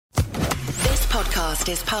podcast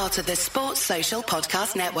is part of the Sports Social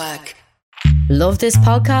Podcast Network. Love this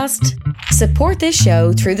podcast? Support this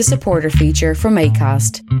show through the supporter feature from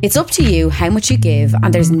Acast. It's up to you how much you give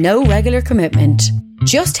and there's no regular commitment.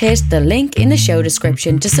 Just hit the link in the show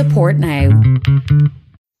description to support now.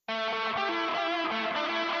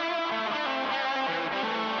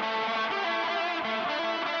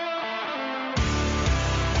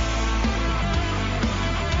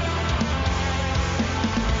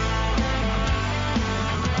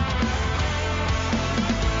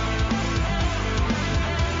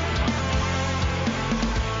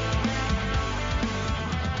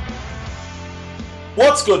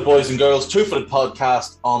 What's good, boys and girls? Two-Footed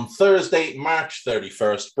Podcast on Thursday, March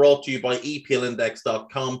 31st, brought to you by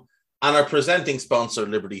EPLindex.com and our presenting sponsor,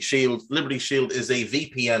 Liberty Shield. Liberty Shield is a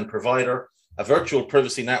VPN provider. A virtual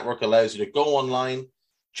privacy network allows you to go online,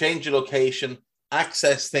 change your location,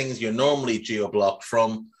 access things you're normally geo-blocked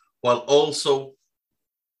from, while also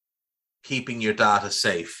keeping your data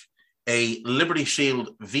safe. A Liberty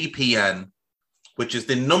Shield VPN, which is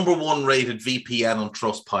the #1 rated VPN on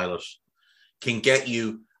Trustpilot, can get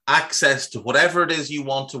you access to whatever it is you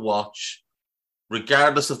want to watch,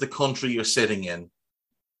 regardless of the country you're sitting in,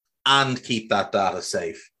 and keep that data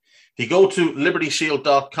safe. If you go to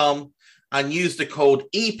libertyshield.com and use the code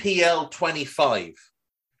EPL25,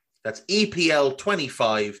 that's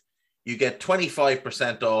EPL25, you get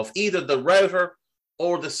 25% off either the router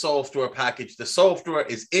or the software package. The software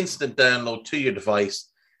is instant download to your device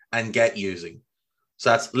and get using.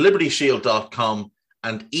 So that's libertyshield.com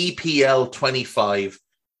and EPL25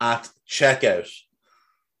 at checkout.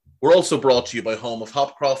 We're also brought to you by Home of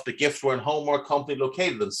Hopcroft, a giftware and homeware company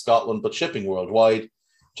located in Scotland but shipping worldwide.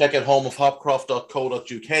 Check out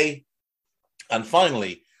homeofhopcroft.co.uk. And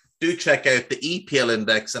finally, do check out the EPL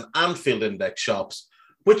Index and Anfield Index shops,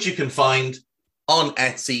 which you can find on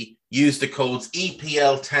Etsy. Use the codes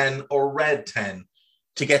EPL10 or RED10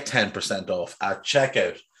 to get 10% off at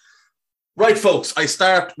checkout. Right, folks, I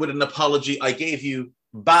start with an apology. I gave you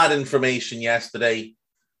bad information yesterday.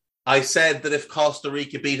 I said that if Costa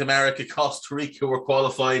Rica beat America, Costa Rica were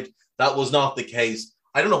qualified. That was not the case.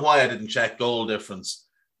 I don't know why I didn't check goal difference.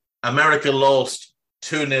 America lost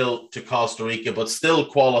 2-0 to Costa Rica, but still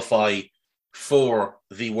qualify for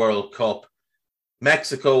the World Cup.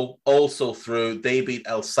 Mexico also through. They beat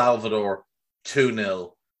El Salvador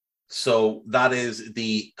 2-0. So that is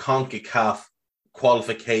the CONCACAF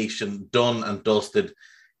qualification done and dusted.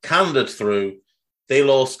 Canada through. They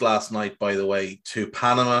lost last night, by the way, to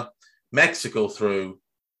Panama. Mexico through.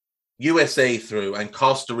 USA through. And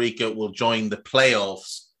Costa Rica will join the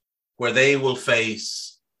playoffs where they will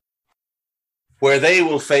face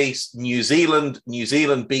New Zealand. New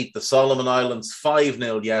Zealand beat the Solomon Islands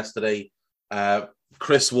 5-0 yesterday.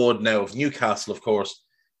 Chris Wood, now of Newcastle, of course,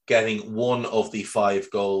 getting one of the 5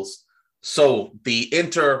 goals. So the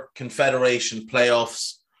Inter-Confederation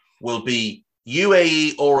playoffs will be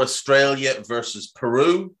UAE or Australia versus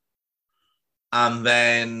Peru, and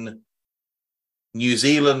then New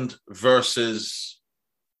Zealand versus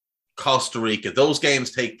Costa Rica. Those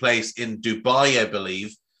games take place in Dubai, I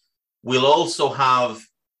believe. We'll also have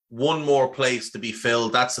one more place to be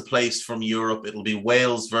filled. That's a place from Europe. It'll be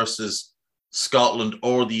Wales versus Scotland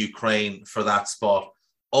or the Ukraine for that spot.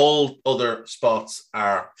 All other spots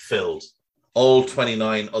are filled. All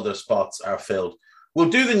 29 other spots are filled. We'll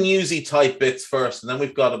do the newsy type bits first, and then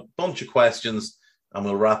we've got a bunch of questions, and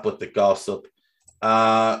we'll wrap with the gossip.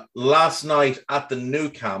 Last night at the Nou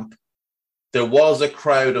Camp, there was a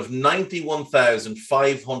crowd of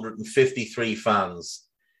 91,553 fans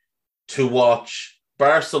to watch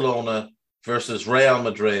Barcelona versus Real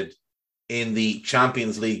Madrid in the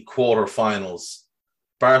Champions League quarterfinals.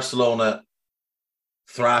 Barcelona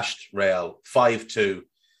thrashed Real 5-2.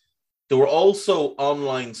 There were also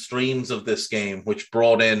online streams of this game, which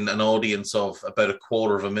brought in an audience of about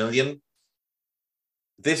 250,000.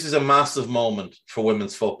 This is a massive moment for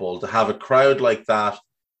women's football to have a crowd like that,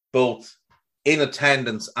 both in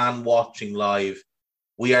attendance and watching live.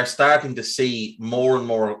 We are starting to see more and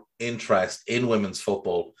more interest in women's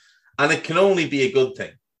football, and it can only be a good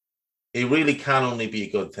thing. It really can only be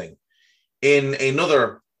a good thing. In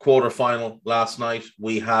another quarterfinal last night,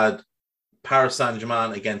 we had Paris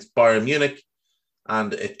Saint-Germain against Bayern Munich,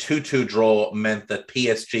 and a 2-2 draw meant that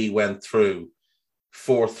PSG went through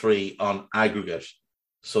 4-3 on aggregate.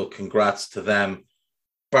 So congrats to them.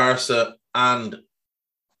 Barca and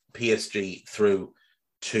PSG through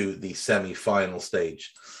to the semi-final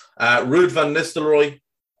stage. Ruud van Nistelrooy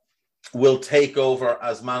will take over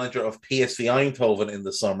as manager of PSV Eindhoven in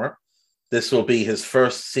the summer. This will be his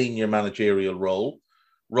first senior managerial role.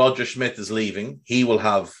 Roger Schmidt is leaving. He will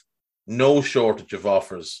have no shortage of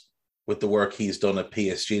offers with the work he's done at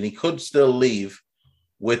PSG, and he could still leave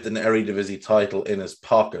with an Eredivisie title in his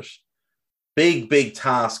pocket. Big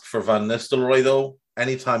task for Van Nistelrooy, though.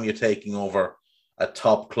 Anytime you're taking over a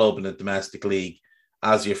top club in a domestic league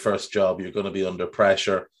as your first job, you're going to be under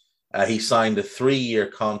pressure. He signed a 3-year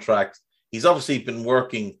contract. He's obviously been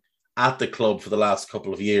working at the club for the last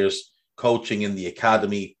couple of years, coaching in the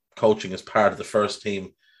academy, coaching as part of the first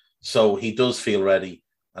team. So he does feel ready,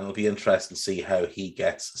 and it'll be interesting to see how he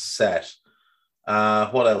gets set.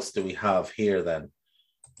 What else do we have here then?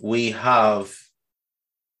 We have...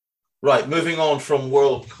 Right, moving on from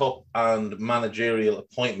World Cup and managerial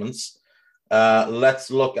appointments, let's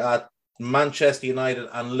look at Manchester United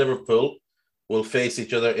and Liverpool will face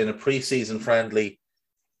each other in a pre-season friendly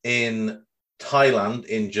in Thailand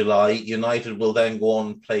in July. United will then go on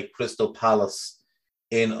and play Crystal Palace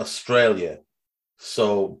in Australia.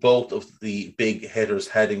 So both of the big hitters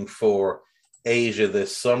heading for Asia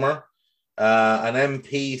this summer. An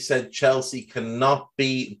MP said Chelsea cannot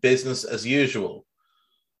be business as usual.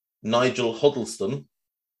 Nigel Huddleston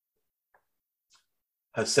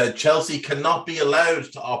has said Chelsea cannot be allowed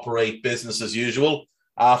to operate business as usual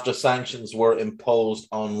after sanctions were imposed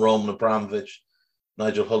on Roman Abramovich.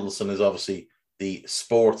 Nigel Huddleston is obviously the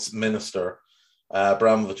sports minister.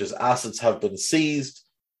 Abramovich's assets have been seized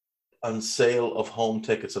and sale of home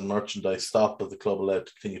tickets and merchandise stopped, but the club allowed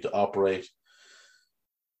to continue to operate.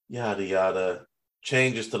 Yada, yada.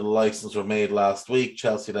 Changes to the license were made last week.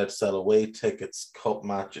 Chelsea allowed to sell away tickets, cup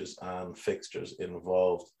matches, and fixtures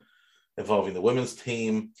involving the women's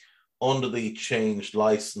team. Under the changed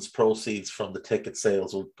license, proceeds from the ticket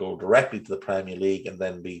sales will go directly to the Premier League and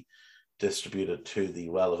then be distributed to the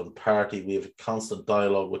relevant party. We have a constant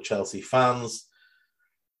dialogue with Chelsea fans.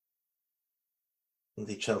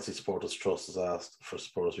 The Chelsea Supporters Trust has asked for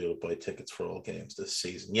supporters to be able to buy tickets for all games this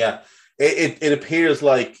season. Yeah, it appears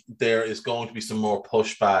like there is going to be some more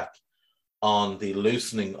pushback on the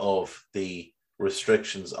loosening of the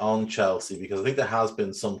restrictions on Chelsea, because I think there has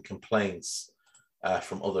been some complaints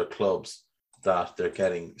from other clubs that they're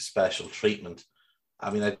getting special treatment. I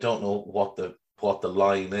mean, I don't know what the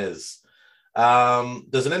line is.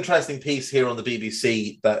 There's an interesting piece here on the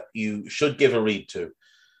BBC that you should give a read to.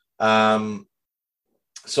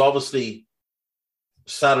 So obviously,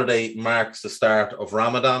 Saturday marks the start of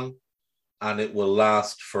Ramadan, and it will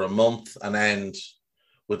last for a month and end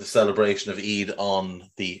with the celebration of Eid on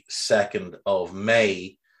the 2nd of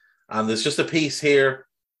May. And there's just a piece here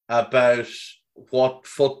about what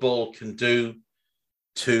football can do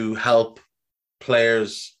to help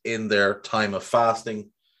players in their time of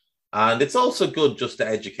fasting. And it's also good just to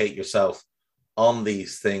educate yourself on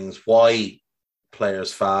these things, why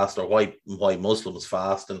players fast or why Muslims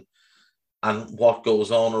fast and what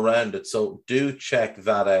goes on around it. So do check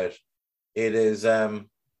that out. It is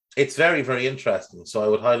it's very, very interesting. So I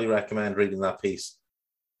would highly recommend reading that piece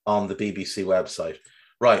on the BBC website.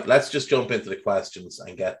 Right, let's just jump into the questions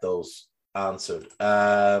and get those answered.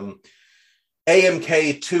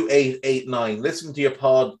 AMK2889, listening to your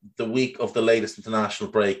pod the week of the latest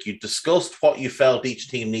international break, you discussed what you felt each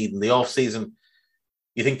team needed in the off-season.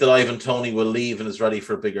 You think that Ivan Toney will leave and is ready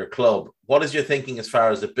for a bigger club. What is your thinking as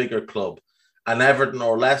far as a bigger club? An Everton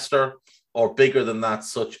or Leicester, or bigger than that,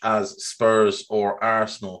 such as Spurs or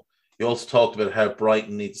Arsenal? You also talked about how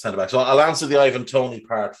Brighton needs a centre-back. So I'll answer the Ivan Toney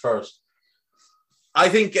part first. I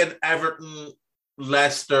think an Everton,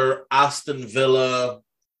 Leicester, Aston Villa,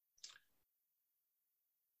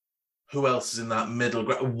 who else is in that middle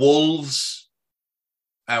ground? Wolves,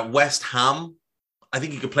 West Ham. I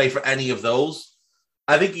think you could play for any of those.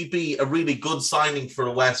 I think he'd be a really good signing for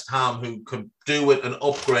a West Ham who could do with an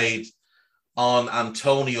upgrade on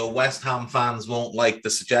Antonio. West Ham fans won't like the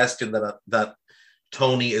suggestion that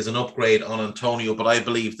Toney is an upgrade on Antonio, but I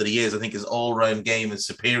believe that he is. I think his all-round game is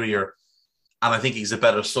superior, and I think he's a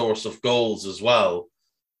better source of goals as well.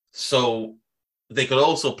 So they could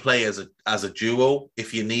also play as a duo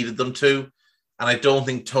if you needed them to, and I don't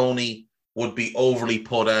think Toney would be overly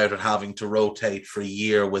put out at having to rotate for a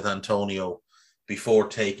year with Antonio before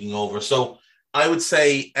taking over. So I would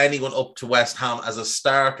say anyone up to West Ham as a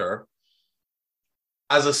starter.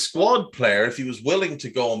 As a squad player, if he was willing to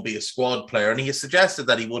go and be a squad player, and he has suggested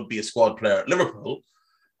that he would be a squad player at Liverpool,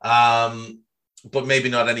 but maybe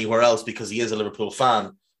not anywhere else because he is a Liverpool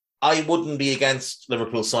fan, I wouldn't be against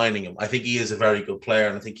Liverpool signing him. I think he is a very good player,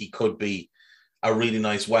 and I think he could be a really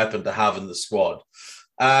nice weapon to have in the squad.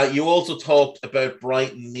 You also talked about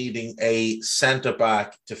Brighton needing a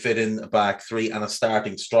centre-back to fit in a back three and a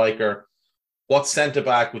starting striker. What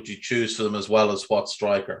centre-back would you choose for them, as well as what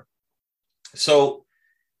striker? So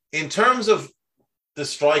in terms of the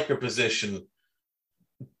striker position,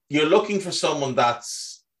 you're looking for someone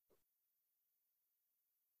that's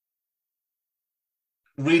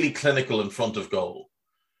really clinical in front of goal.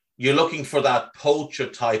 You're looking for that poacher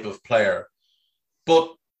type of player.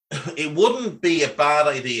 But it wouldn't be a bad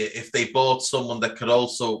idea if they bought someone that could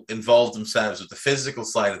also involve themselves with the physical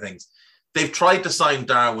side of things. They've tried to sign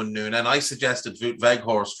Darwin Núñez, and I suggested Wout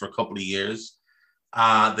Weghorst for a couple of years.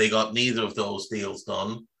 They got neither of those deals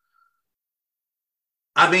done.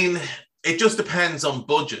 I mean, it just depends on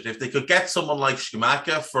budget. If they could get someone like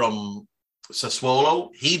Scamacca from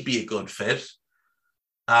Sassuolo, he'd be a good fit.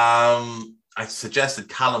 I suggested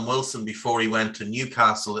Callum Wilson before he went to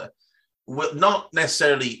Newcastle. Not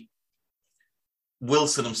necessarily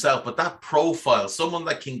Wilson himself, but that profile, someone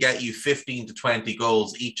that can get you 15 to 20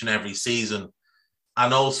 goals each and every season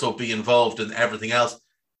and also be involved in everything else.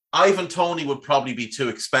 Ivan Toney would probably be too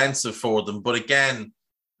expensive for them, but again,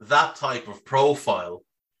 that type of profile.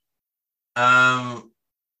 I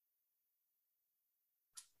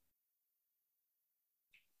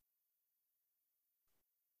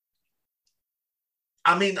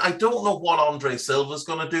mean, I don't know what Andre Silva's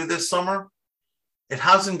going to do this summer. It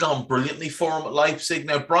hasn't gone brilliantly for him at Leipzig.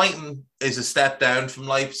 Now, Brighton is a step down from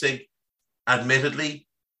Leipzig, admittedly.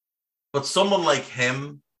 But someone like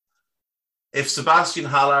him, if Sebastian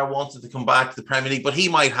Haller wanted to come back to the Premier League, but he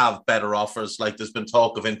might have better offers. Like there's been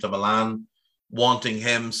talk of Inter Milan wanting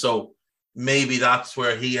him. So maybe that's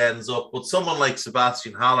where he ends up. But someone like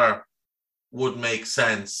Sebastian Haller would make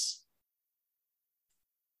sense.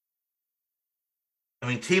 I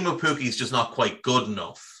mean, Timo Pukki is just not quite good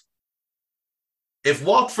enough. If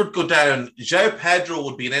Watford go down, João Pedro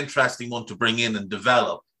would be an interesting one to bring in and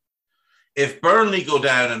develop. If Burnley go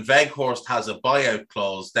down and Weghorst has a buyout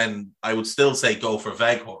clause, then I would still say go for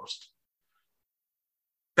Weghorst.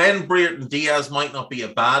 Ben Brereton Diaz might not be a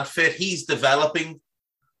bad fit. He's developing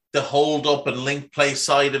the hold up and link play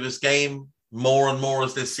side of his game more and more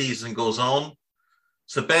as this season goes on.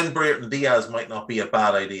 So Ben Brereton Diaz might not be a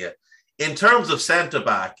bad idea. In terms of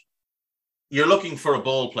centre-back, you're looking for a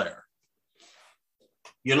ball player.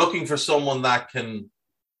 You're looking for someone that can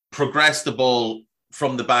progress the ball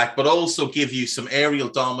from the back, but also give you some aerial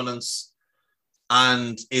dominance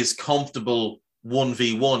and is comfortable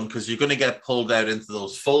 1v1 because you're going to get pulled out into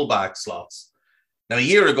those fullback slots. Now, a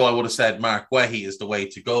year ago, I would have said Mark Guehi is the way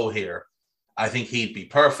to go here. I think he'd be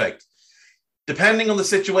perfect. Depending on the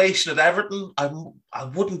situation at Everton, I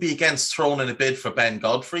wouldn't be against throwing in a bid for Ben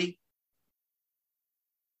Godfrey.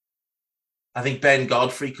 I think Ben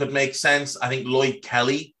Godfrey could make sense. I think Lloyd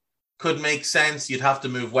Kelly could make sense. You'd have to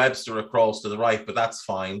move Webster across to the right, but that's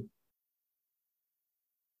fine.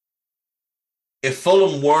 If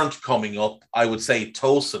Fulham weren't coming up, I would say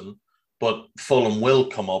Tosin, but Fulham will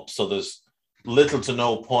come up, so there's little to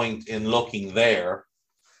no point in looking there.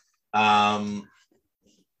 Max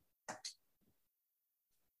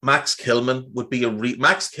Kilman would be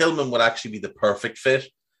Max Kilman would actually be the perfect fit,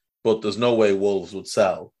 but there's no way Wolves would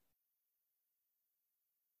sell.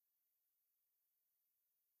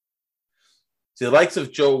 The likes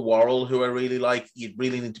of Joe Worrell, who I really like, you'd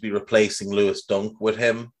really need to be replacing Lewis Dunk with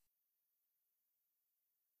him.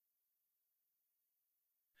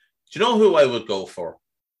 Do you know who I would go for?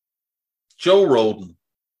 Joe Rodon.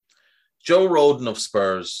 Joe Rodon of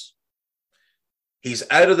Spurs. He's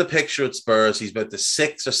out of the picture at Spurs. He's about the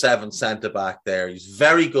 6th or 7th centre-back there. He's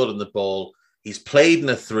very good on the ball. He's played in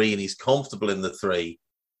a 3 and he's comfortable in the 3.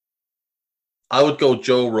 I would go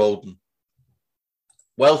Joe Rodon.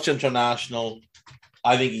 Welsh international.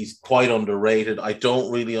 I think he's quite underrated. I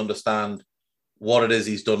don't really understand what it is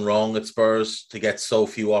he's done wrong at Spurs to get so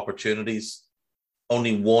few opportunities.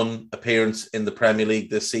 Only 1 appearance in the Premier League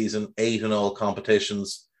this season, 8 in all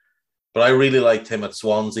competitions. But I really liked him at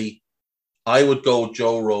Swansea. I would go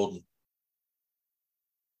Joe Rodon.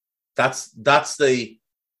 That's the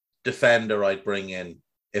defender I'd bring in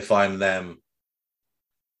if I'm them.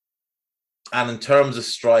 And in terms of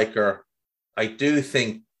striker, I do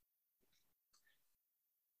think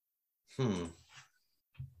Enes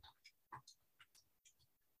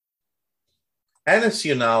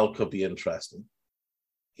Ünal could be interesting.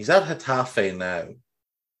 He's at Getafe now.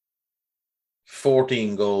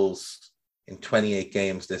 14 goals in 28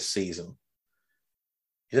 games this season.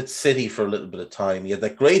 He's at City for a little bit of time. He had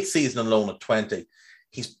that great season alone at 20.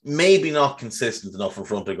 He's maybe not consistent enough in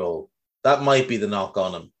front of goal. That might be the knock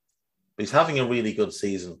on him. But he's having a really good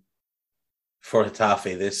season for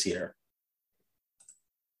Getafe this year.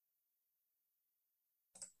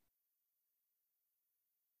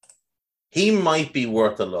 He might be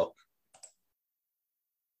worth a look.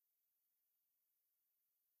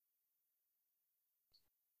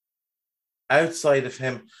 outside of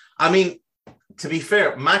him, I mean, to be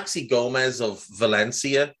fair, Maxi Gomez of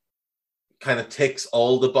Valencia kind of ticks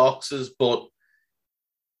all the boxes, but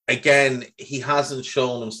again, he hasn't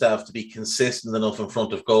shown himself to be consistent enough in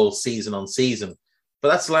front of goal season on season. But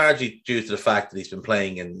that's largely due to the fact that he's been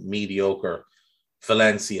playing in mediocre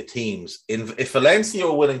Valencia teams. If Valencia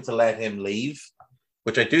are willing to let him leave,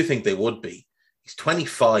 which I do think they would be, he's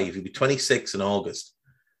 25, he'll be 26 in August.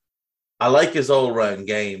 I like his all-round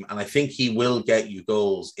game, and I think he will get you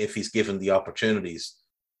goals if he's given the opportunities.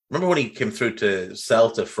 Remember when he came through to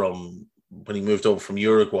Celta when he moved over from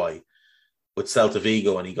Uruguay with Celta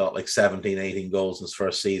Vigo, and he got like 17, 18 goals in his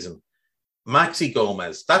first season. Maxi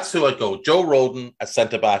Gomez, that's who I'd go. Joe Rodon at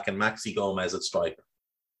centre-back and Maxi Gomez at striker.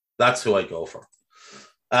 That's who I'd go for.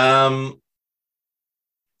 And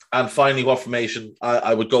finally, what formation?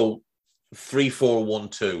 I would go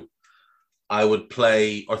 3-4-1-2. I would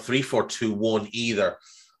play, or 3-4-2-1 either.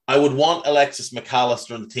 I would want Alexis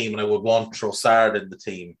McAllister in the team, and I would want Trossard in the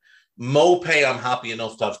team. Mopé, I'm happy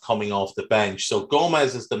enough to have coming off the bench. So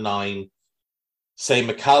Gomez is the 9. Say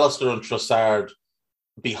McAllister and Trossard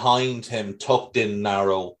behind him, tucked in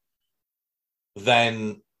narrow.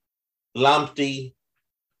 Then Lamptey,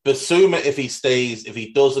 Basuma if he stays. If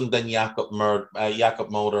he doesn't, then Jakob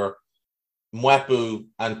Moder, Mwepu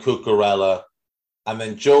and Cucurella. And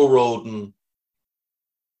then Joe Rodon,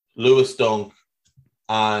 Lewis Dunk,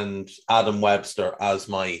 and Adam Webster as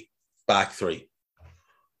my back three.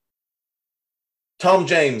 Tom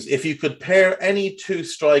James, if you could pair any two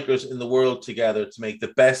strikers in the world together to make the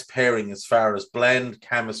best pairing as far as blend,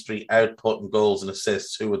 chemistry, output, and goals and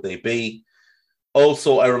assists, who would they be?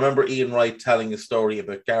 Also, I remember Ian Wright telling a story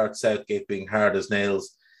about Gareth Southgate being hard as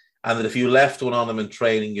nails, and that if you left one on him in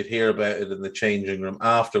training, you'd hear about it in the changing room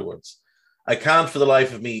afterwards. I can't for the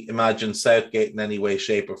life of me imagine Southgate in any way,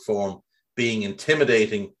 shape, or form being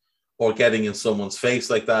intimidating or getting in someone's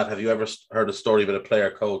face like that. Have you ever heard a story about a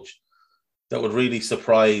player coach that would really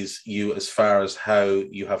surprise you as far as how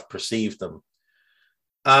you have perceived them?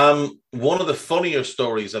 One of the funnier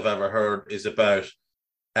stories I've ever heard is about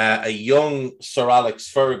a young Sir Alex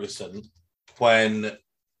Ferguson when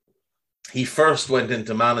he first went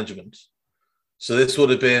into management. So this would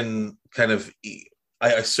have been kind of,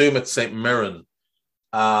 I assume it's St. Mirren.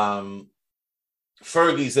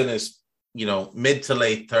 Fergie's in his, mid to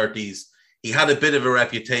late 30s. He had a bit of a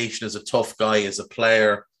reputation as a tough guy, as a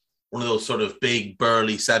player, one of those sort of big,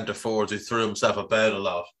 burly centre forwards who threw himself about a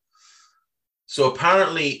lot. So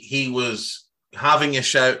apparently he was having a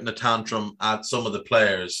shout and a tantrum at some of the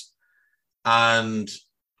players, and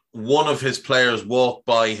one of his players walked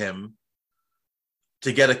by him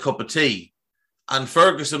to get a cup of tea. And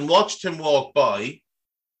Ferguson watched him walk by,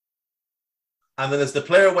 and then as the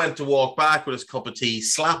player went to walk back with his cup of tea,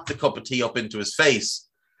 slapped the cup of tea up into his face.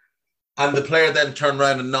 And the player then turned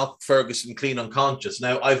around and knocked Ferguson clean unconscious.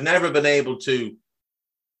 Now, I've never been able to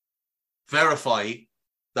verify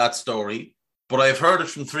that story, but I've heard it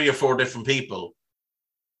from 3 or 4 different people.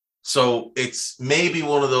 So it's maybe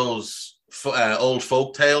one of those old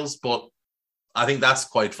folk tales, but I think that's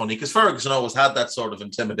quite funny because Ferguson always had that sort of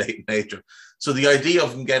intimidating nature. So the idea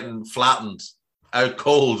of him getting flattened out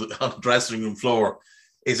cold on the dressing room floor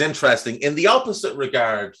is interesting. In the opposite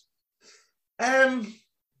regard,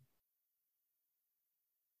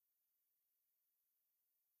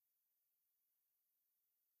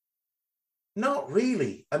 not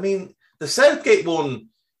really. I mean, the Southgate one,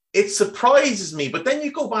 it surprises me, but then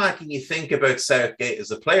you go back and you think about Southgate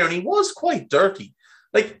as a player, and he was quite dirty.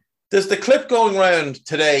 Like, there's the clip going around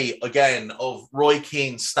today, again, of Roy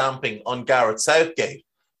Keane stamping on Gareth Southgate.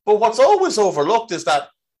 But what's always overlooked is that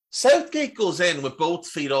Southgate goes in with both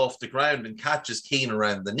feet off the ground and catches Keane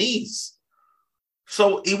around the knees.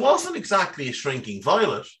 So he wasn't exactly a shrinking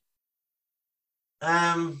violet.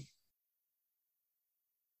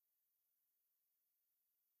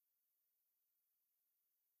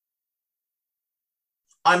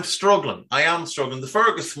 I'm struggling. I am struggling. The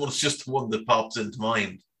Ferguson one is just the one that pops into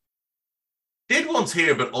mind. Did once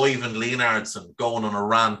hear about Ivan Leonardson going on a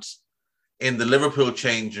rant in the Liverpool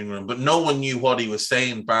changing room, but no one knew what he was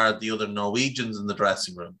saying, bar the other Norwegians in the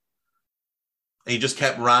dressing room. He just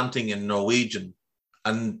kept ranting in Norwegian,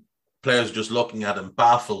 and players just looking at him,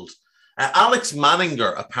 baffled. Alex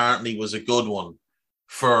Manninger apparently was a good one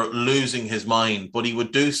for losing his mind, but he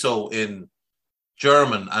would do so in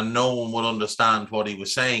German, and no one would understand what he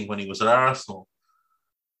was saying when he was at Arsenal.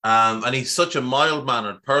 And he's such a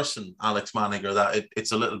mild-mannered person, Alex Manninger, that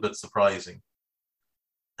it's a little bit surprising.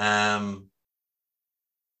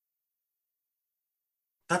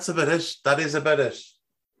 That's about it. That is about it.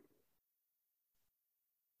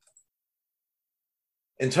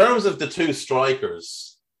 In terms of the two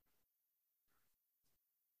strikers,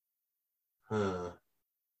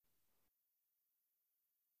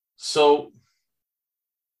 so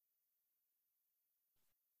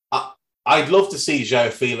I'd love to see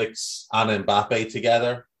João Felix and Mbappe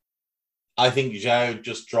together. I think João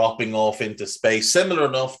just dropping off into space, similar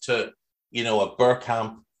enough to, a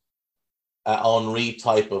Bergkamp, Henry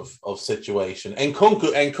type of situation.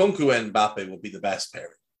 Nkunku and Mbappe would be the best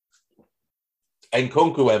pairing.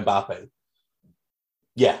 Nkunku Mbappe.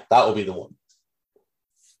 Yeah, that would be the one.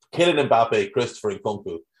 Kylian Mbappe, Christopher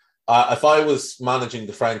Nkunku. If I was managing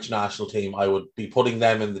the French national team, I would be putting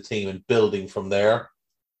them in the team and building from there.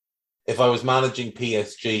 If I was managing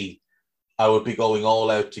PSG, I would be going all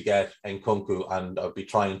out to get Nkunku, and I'd be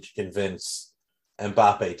trying to convince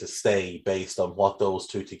Mbappe to stay based on what those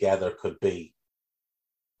two together could be.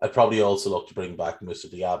 I'd probably also look to bring back Moussa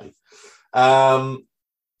Diaby.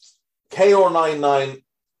 KR99,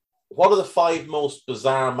 what are the 5 most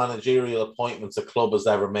bizarre managerial appointments a club has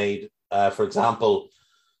ever made? For example,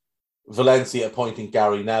 Valencia appointing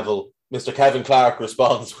Gary Neville. Mr. Kevin Clark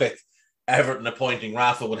responds with Everton appointing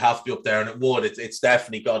Rafa would have to be up there, and it would. It's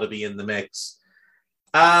definitely got to be in the mix.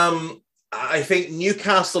 I think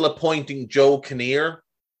Newcastle appointing Joe Kinnear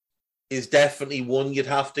is definitely one you'd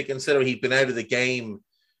have to consider. He'd been out of the game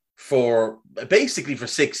for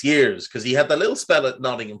 6 years because he had that little spell at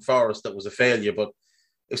Nottingham Forest that was a failure, but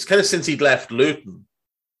it was kind of since he'd left Luton.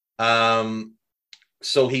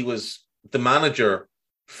 So he was the manager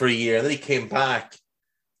for a year, and then he came back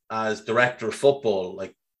as director of football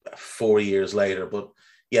 4 years later. But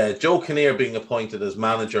yeah, Joe Kinnear being appointed as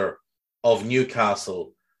manager of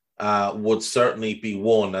Newcastle would certainly be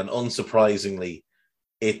one, and unsurprisingly,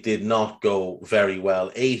 it did not go very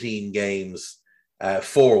well. 18 games,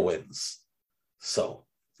 4 wins. So,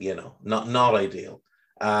 not ideal.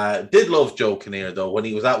 Did love Joe Kinnear, though, when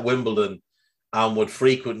he was at Wimbledon and would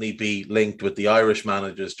frequently be linked with the Irish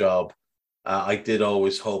manager's job. I did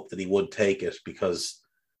always hope that he would take it because,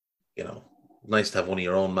 nice to have one of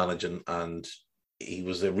your own managing, and he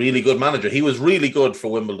was a really good manager. He was really good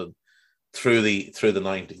for Wimbledon through the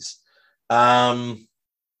 90s.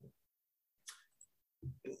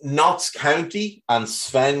 Notts County and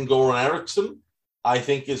Sven-Goran Eriksson, I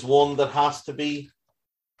think, is one that has to be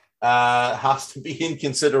in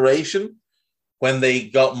consideration when they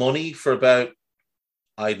got money for about,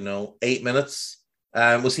 8 minutes.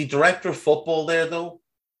 Was he director of football there, though?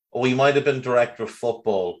 Or he might have been director of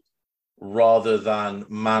football rather than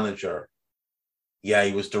manager. Yeah,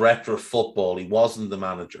 he was director of football. He wasn't the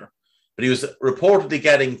manager. But he was reportedly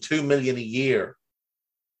getting $2 million a year.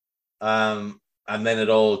 And then it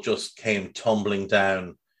all just came tumbling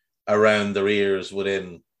down around their ears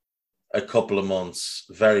within a couple of months.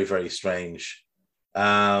 Very, very strange.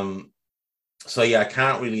 So, yeah, I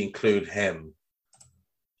can't really include him.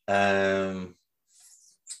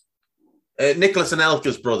 Nicholas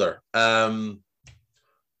Anelka's brother,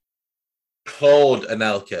 Claude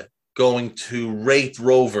Anelka, going to Wraith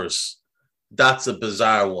Rovers. That's a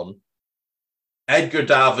bizarre one. Edgar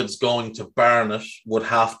Davids going to Barnet would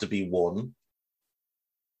have to be one.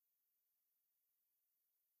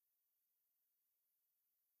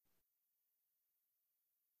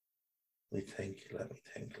 Let me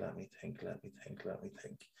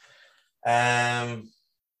think.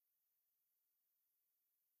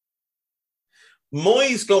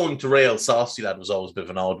 Moyes going to Real Sociedad was always a bit of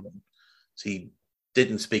an odd one. So he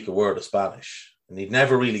didn't speak a word of Spanish, and he'd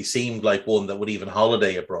never really seemed like one that would even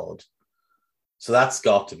holiday abroad. So that's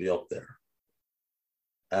got to be up there.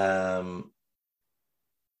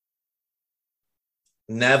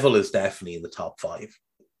 Neville is definitely in the top 5.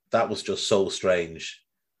 That was just so strange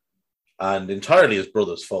and entirely his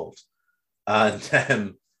brother's fault.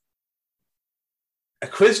 And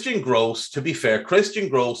Christian Gross, to be fair, Christian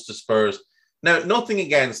Gross to Spurs. Now, nothing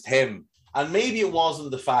against him. And maybe it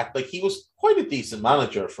wasn't the fact, he was quite a decent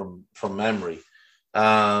manager from memory.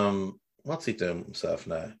 What's he doing himself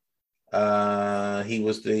now? He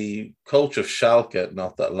was the coach of Schalke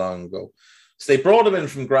not that long ago. So they brought him in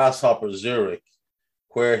from Grasshopper Zurich,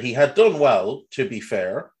 where he had done well, to be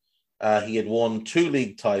fair. He had won 2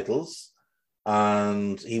 league titles,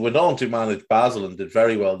 and he went on to manage Basel and did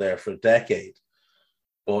very well there for a decade.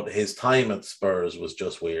 But his time at Spurs was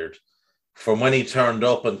just weird. From when he turned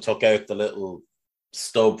up and took out the little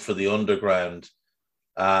stub for the underground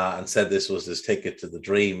and said this was his ticket to the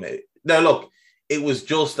dream. Now, look, it was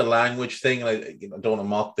just a language thing. I don't want to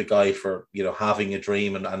mock the guy for, having a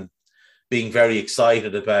dream and being very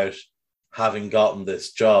excited about having gotten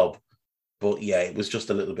this job. But yeah, it was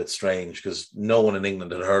just a little bit strange because no one in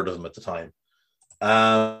England had heard of him at the time.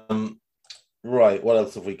 Right, what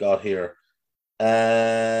else have we got here?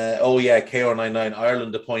 KR99,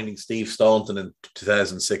 Ireland appointing Steve Staunton in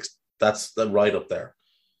 2006. That's right up there.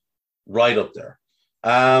 Right up there.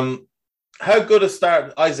 How good a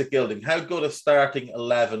start, Isaac Gilding, how good a starting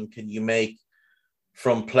 11 can you make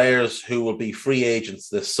from players who will be free agents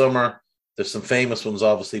this summer? There's some famous ones,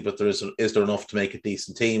 obviously, but is there enough to make a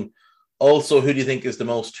decent team? Also, who do you think is the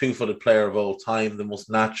most two-footed player of all time, the most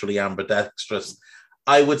naturally ambidextrous?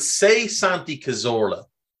 I would say Santi Cazorla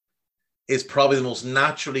is probably the most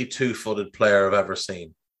naturally two-footed player I've ever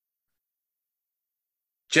seen.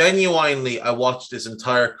 Genuinely, I watched his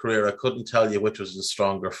entire career. I couldn't tell you which was his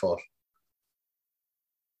stronger foot.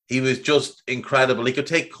 He was just incredible. He could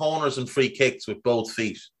take corners and free kicks with both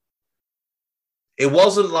feet. It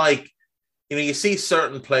wasn't like, you see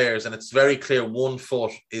certain players and it's very clear one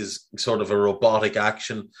foot is sort of a robotic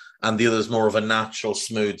action and the other is more of a natural,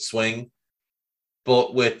 smooth swing.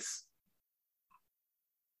 But with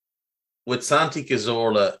Santi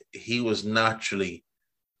Cazorla, he was naturally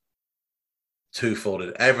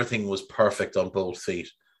two-footed. Everything was perfect on both feet.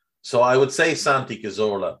 So I would say Santi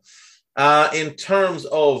Cazorla. In terms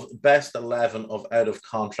of best 11 of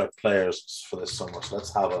out-of-contract players for this summer, so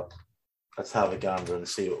let's have a gander and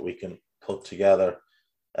see what we can put together.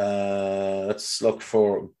 Let's look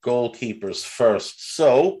for goalkeepers first.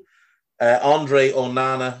 So Andre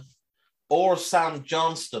Onana or Sam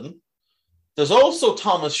Johnston. There's also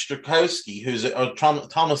Thomas Strakowski,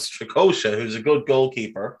 Thomas Strakosha, who's a good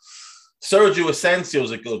goalkeeper. Sergio Asensio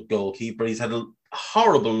is a good goalkeeper. He's had a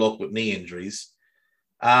horrible luck with knee injuries.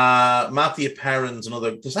 Matthew Perrin's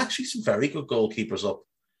another. There's actually some very good goalkeepers up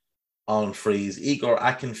on freeze. Igor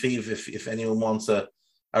Akinfeev, if anyone wants a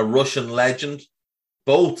Russian legend.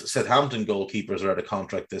 Both Southampton goalkeepers are out of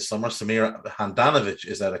contract this summer. Samir Handanovic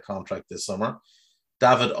is out of contract this summer.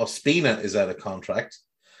 David Ospina is out of contract.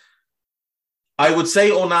 I would say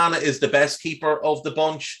Onana is the best keeper of the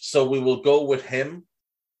bunch, so we will go with him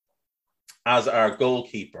as our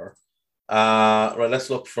goalkeeper. Right, let's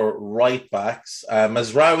look for right backs.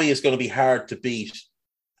 Mazraoui is going to be hard to beat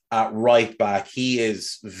at right back. He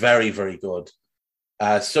is very, very good.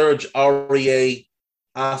 Serge Aurier,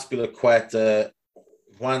 Azpilicueta,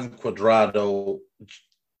 Juan Cuadrado.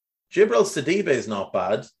 Djibril Sidibe is not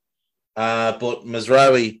bad, but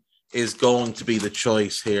Mazraoui is going to be the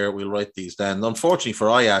choice here. We'll write these down. Unfortunately for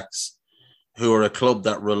Ajax, who are a club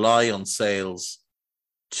that rely on sales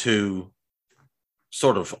to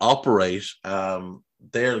sort of operate,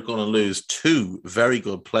 they're going to lose two very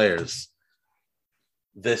good players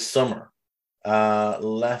this summer.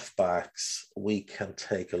 Left backs, we can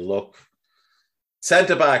take a look.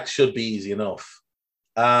 Centre backs should be easy enough.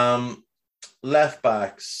 Left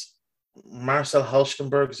backs, Marcel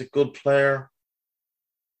Halstenberg is a good player.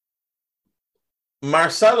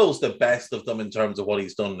 Marcelo's the best of them in terms of what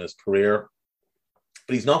he's done in his career,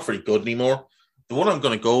 but he's not very good anymore. The one I'm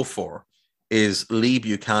going to go for is Lee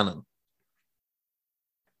Buchanan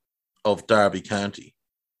of Derby County.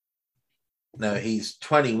 Now, he's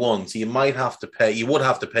 21, so you would have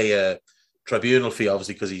to pay a tribunal fee,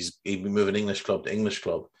 obviously, because he'd be moving English club to English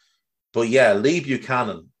club. But yeah, Lee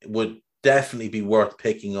Buchanan would definitely be worth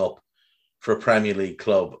picking up for a Premier League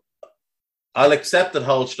club. I'll accept that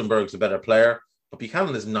Halstenberg's a better player, but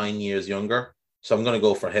Buchanan is 9 years younger, so I'm going to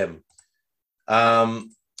go for him.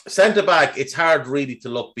 Centre back, it's hard really to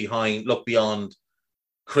look beyond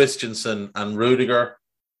Christensen and Rudiger.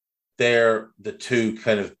 They're the two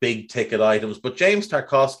kind of big ticket items, but James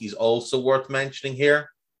Tarkowski is also worth mentioning here.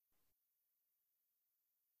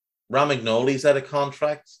 Ramignoli's out of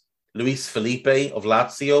contract. Luis Felipe of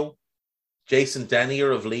Lazio. Jason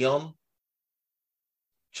Denier of Lyon.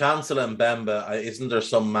 Chancellor Mbemba, isn't there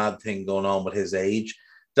some mad thing going on with his age?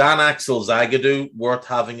 Dan Axel Zagadou, worth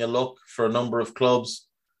having a look for a number of clubs.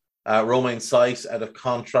 Romain Saiss out of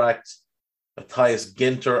contract. Matthias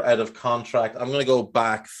Ginter out of contract. I'm going to go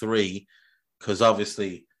back three because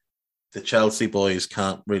obviously the Chelsea boys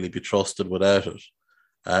can't really be trusted without it.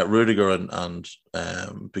 Rudiger and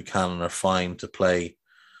Buchanan are fine to play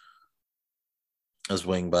as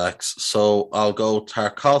wing backs. So I'll go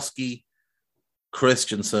Tarkowski,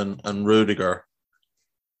 Christensen and Rudiger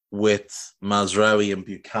with Mazraoui and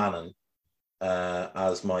Buchanan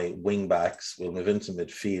as my wing backs. We'll move into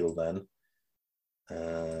midfield then.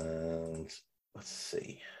 And let's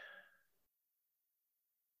see.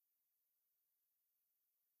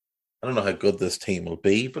 I don't know how good this team will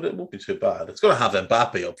be, but it won't be too bad. It's going to have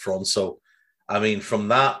Mbappe up front. So, I mean, from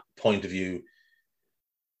that point of view,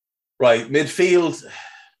 right, midfield,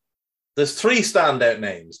 there's three standout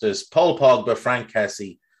names. There's Paul Pogba, Frank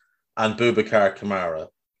Kessie, and Boubacar Kamara.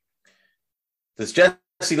 There's Jesse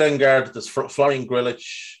Lingard, there's Florian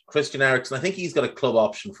Grillitsch, Christian Eriksen. I think he's got a club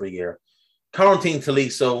option for a year. Corentin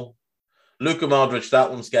Tolisso, Luka Modric,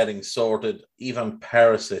 that one's getting sorted. Ivan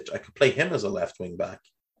Perisic, I could play him as a left wing back.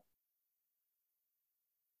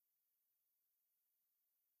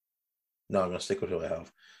 No, I'm going to stick with who I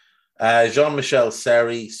have. Jean-Michel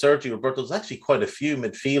Seri, Sergio Roberto. There's actually quite a few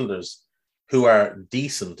midfielders who are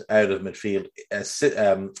decent out of midfield.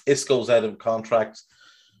 Isco's out of contract.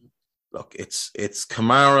 Look, it's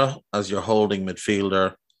Kamara as your holding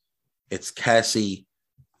midfielder. It's Kessie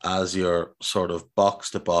as your sort of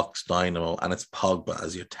box-to-box dynamo, and it's Pogba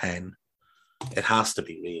as your 10. It has to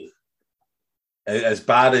be real. As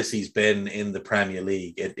bad as he's been in the Premier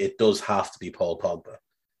League, it does have to be Paul Pogba.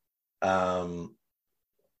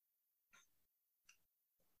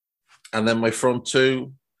 And then my front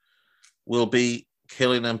two will be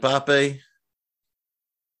Kylian Mbappe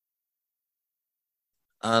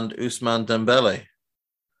and Ousmane Dembele.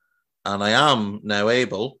 And I am now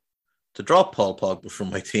able to drop Paul Pogba from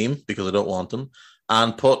my team because I don't want him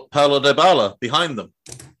and put Paulo Dybala behind them.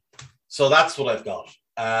 So that's what I've got.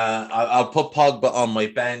 I'll put Pogba on my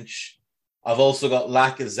bench. I've also got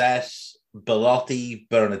Lacazette, Belotti,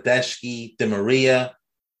 Bernardeschi, Di Maria,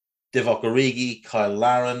 Divock Origi, Kyle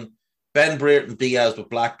Larin, Ben Brereton, Diaz with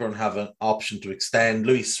Blackburn have an option to extend.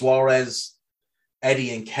 Luis Suarez,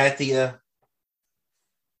 Eddie Nketiah,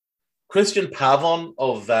 Christian Pavon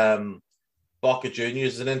of Boca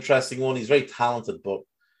Juniors is an interesting one. He's very talented, but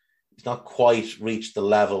he's not quite reached the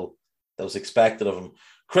level that was expected of him.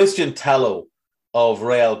 Christian Tello of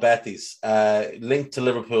Real Betis, linked to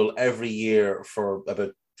Liverpool every year for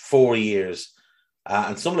about 4 years.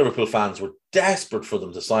 And some Liverpool fans were desperate for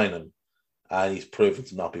them to sign him. And he's proven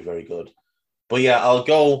to not be very good. But yeah, I'll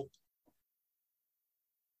go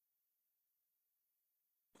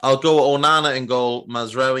Onana in goal,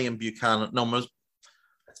 Mazraoui and Buchanan. No, let's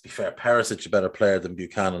be fair, Perisic is a better player than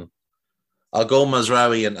Buchanan. I'll go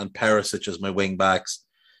Mazraoui and Perisic as my wing backs.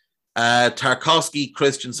 Tarkowski,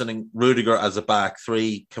 Christensen and Rudiger as a back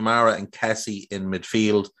three, Kamara and Kessie in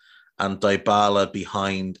midfield, and Dybala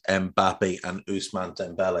behind Mbappe and Ousmane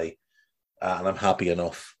Dembele. And I'm happy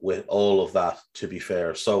enough with all of that, to be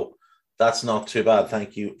fair. So that's not too bad.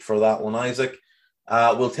 Thank you for that one, Isaac.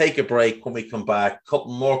 We'll take a break. When we come back, a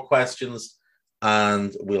couple more questions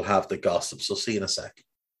and we'll have the gossip. So see you in a sec.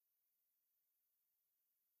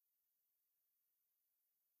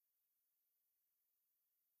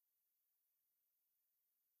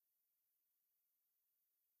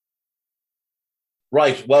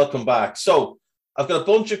 Right, welcome back. So I've got a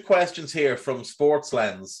bunch of questions here from Sports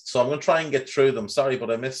Lens, so I'm going to try and get through them. Sorry,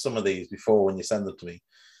 but I missed some of these before when you send it to me.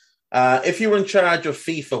 If you were in charge of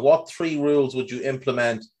FIFA, what 3 rules would you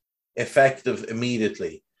implement effective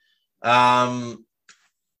immediately? Right,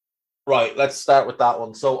 let's start with that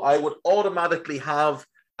one. So I would automatically have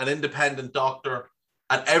an independent doctor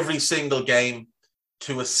at every single game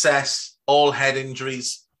to assess all head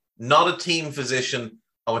injuries, not a team physician.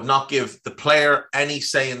 I would not give the player any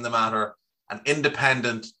say in the matter. An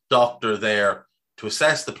independent doctor there to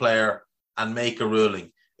assess the player and make a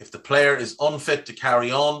ruling. If the player is unfit to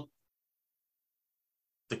carry on,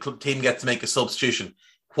 the team gets to make a substitution.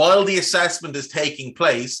 While the assessment is taking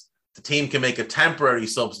place, the team can make a temporary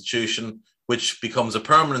substitution, which becomes a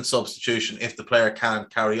permanent substitution if the player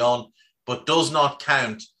can't carry on, but does not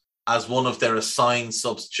count as one of their assigned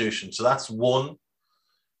substitutions. So that's one.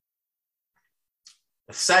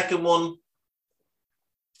 The second one,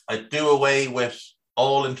 I'd do away with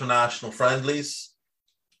all international friendlies.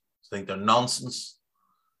 I think they're nonsense.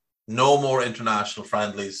 No more international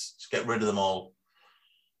friendlies. Just get rid of them all.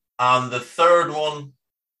 And the third one,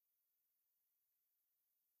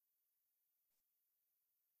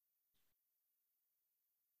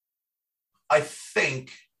 I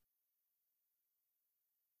think,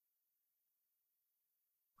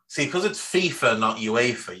 see, because it's FIFA, not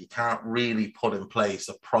UEFA, you can't really put in place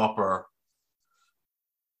a proper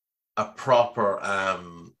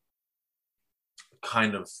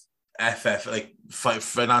kind of like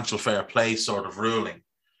financial fair play sort of ruling.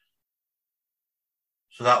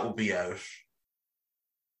 So that will be out.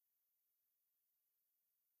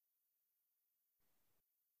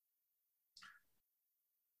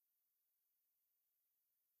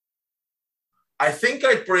 I think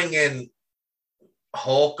I'd bring in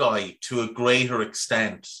Hawkeye to a greater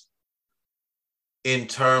extent in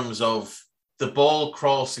terms of the ball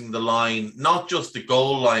crossing the line, not just the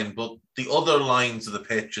goal line, but the other lines of the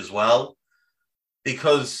pitch as well.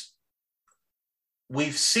 Because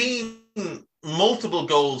we've seen multiple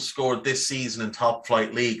goals scored this season in top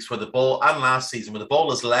flight leagues where the ball, and last season, where the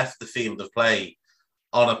ball has left the field of play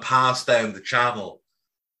on a pass down the channel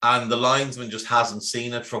and the linesman just hasn't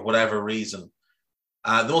seen it for whatever reason.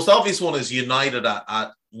 The most obvious one is United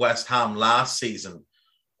at West Ham last season,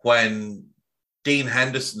 when Dean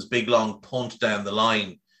Henderson's big long punt down the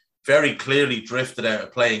line very clearly drifted out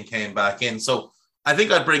of play and came back in. So I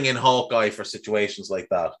think I'd bring in Hawkeye for situations like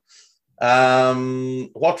that.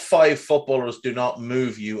 What 5 footballers do not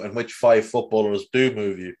move you, and which 5 footballers do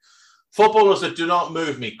move you? Footballers that do not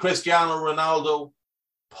move me: Cristiano Ronaldo,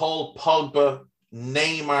 Paul Pogba,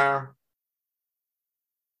 Neymar,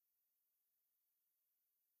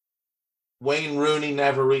 Wayne Rooney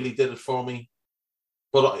never really did it for me,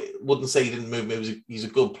 but I wouldn't say he didn't move me. He's a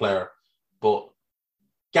good player, but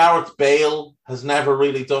Gareth Bale has never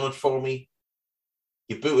really done it for me.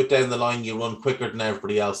 You boot it down the line, you run quicker than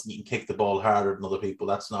everybody else, and you can kick the ball harder than other people.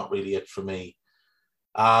 That's not really it for me.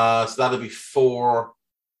 So that'll be 4.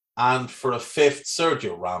 And for a 5th,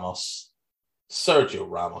 Sergio Ramos. Sergio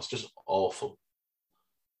Ramos, just awful.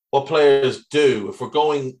 What players do? If we're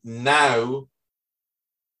going now,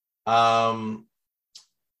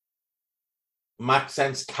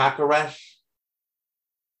 Maxence Cacaret,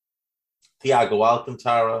 Thiago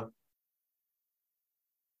Alcantara,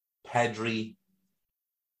 Pedri,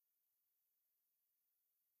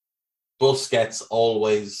 Busquets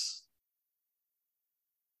always,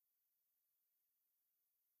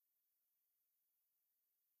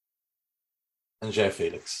 and João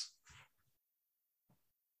Felix.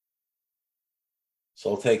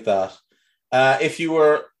 So I'll take that. If you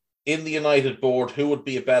were in the United board, who would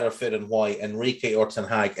be a better fit and why, Enrique or Ten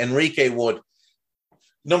Hag? Enrique would.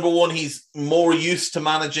 Number one, he's more used to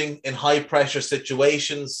managing in high-pressure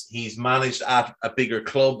situations. He's managed at a bigger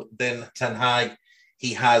club than Ten Hag.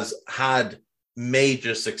 He has had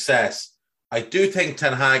major success. I do think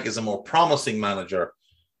Ten Hag is a more promising manager,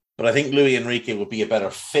 but I think Luis Enrique would be a better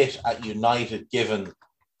fit at United given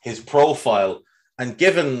his profile and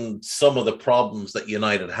given some of the problems that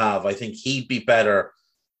United have. I think he'd be better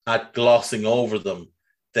at glossing over them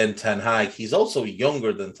than Ten Hag. He's also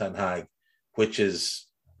younger than Ten Hag, which is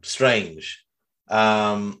strange.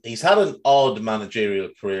 He's had an odd managerial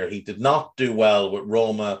career. He did not do well with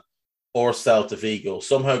Roma or Celta Vigo.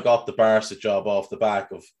 Somehow got the Barca job off the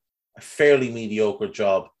back of a fairly mediocre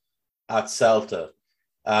job at Celta.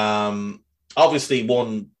 Obviously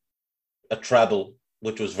won a treble,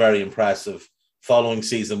 which was very impressive. Following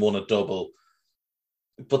season won a double.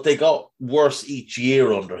 But they got worse each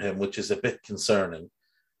year under him, which is a bit concerning.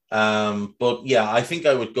 But yeah, I think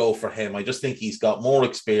I would go for him. I just think he's got more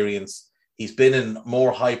experience. He's been in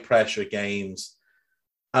more high-pressure games.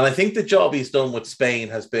 And I think the job he's done with Spain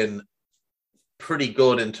has been pretty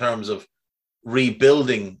good in terms of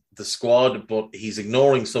rebuilding the squad, but he's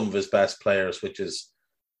ignoring some of his best players, which is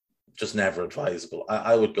just never advisable.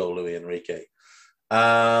 I would go Luis Enrique.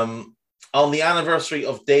 On the anniversary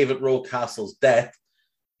of David Rocastle's death,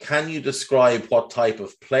 can you describe what type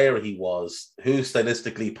of player he was? Who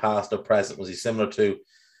stylistically, past or present, was he similar to?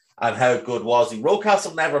 And how good was he?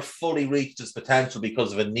 Rocastle never fully reached his potential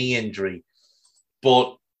because of a knee injury.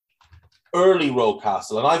 But early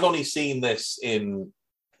Rocastle, and I've only seen this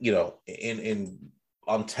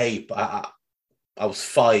on tape. I was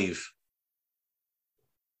 5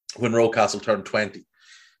 when Rocastle turned 20.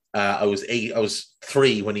 I was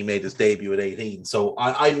 3 when he made his debut at 18. So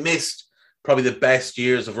I missed probably the best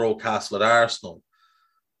years of Rocastle at Arsenal.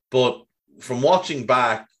 But from watching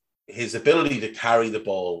back, his ability to carry the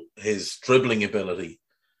ball, his dribbling ability,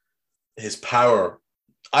 his power,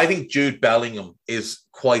 I think Jude Bellingham is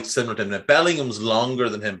quite similar to him. Now, Bellingham's longer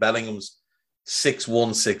than him. Bellingham's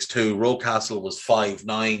 6'1", 6'2". Rocastle was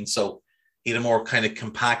 5'9", so he had a more kind of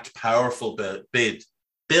compact, powerful build.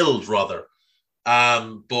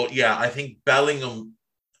 But yeah, I think Bellingham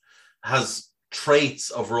has traits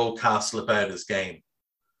of Rocastle about his game.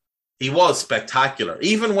 He was spectacular.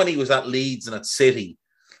 Even when he was at Leeds and at City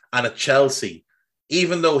and at Chelsea,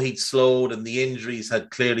 even though he'd slowed and the injuries had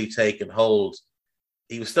clearly taken hold,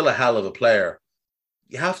 he was still a hell of a player.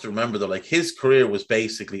 You have to remember that, like, his career was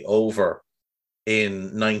basically over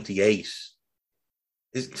in 98.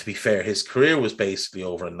 To be fair, his career was basically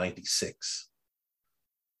over in 96.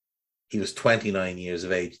 He was 29 years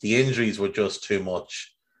of age. The injuries were just too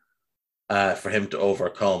much for him to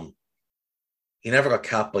overcome. He never got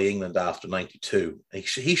capped by England after 92. He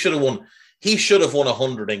should have won. He should have won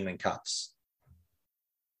 100 England caps,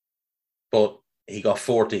 but he got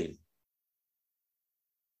 14.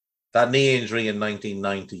 That knee injury in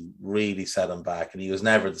 1990 really set him back, and he was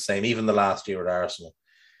never the same. Even the last year at Arsenal,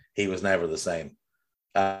 he was never the same.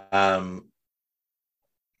 But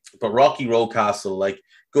Rocky Rocastle, like,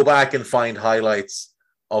 go back and find highlights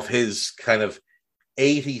of his kind of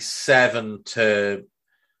 87 to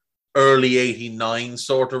early 89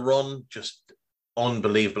 sort of run. Just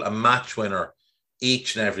unbelievable. A match winner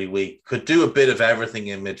each and every week. Could do a bit of everything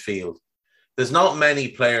in midfield. There's not many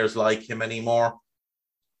players like him anymore,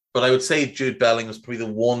 but I would say Jude Bellingham is probably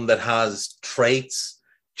the one that has traits.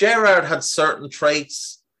 Gerrard had certain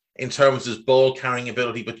traits in terms of his ball carrying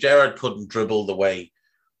ability, but Gerrard couldn't dribble the way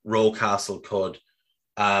Rocastle could.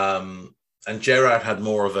 And Gerrard had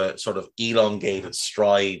more of a sort of elongated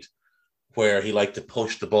stride where he liked to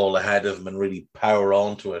push the ball ahead of him and really power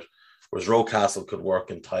onto it, whereas Rocastle could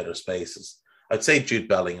work in tighter spaces. I'd say Jude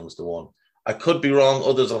Bellingham's the one. I could be wrong.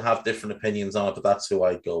 Others will have different opinions on it, but that's who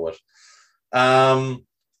I'd go with.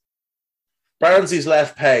 Barnsley's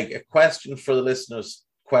left peg. A question for the listeners'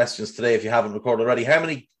 questions today, if you haven't recorded already.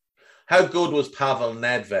 How good was Pavel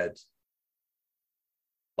Nedved?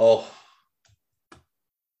 Oh,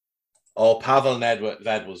 Pavel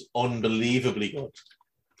Nedved was unbelievably good.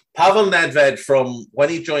 Pavel Nedved, from when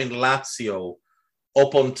he joined Lazio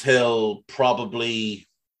up until probably,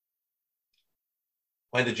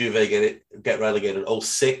 when did Juve get relegated?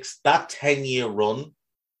 2006. That 10-year run,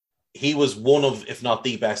 he was one of, if not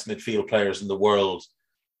the best midfield players in the world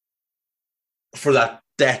for that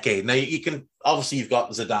decade. Now, you can, obviously you've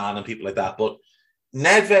got Zidane and people like that, but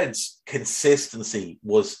Nedved's consistency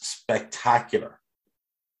was spectacular.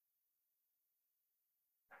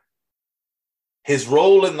 His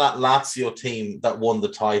role in that Lazio team that won the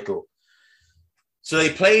title. So they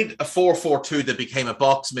played a 4-4-2 that became a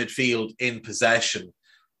box midfield in possession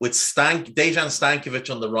with Dejan Stankovic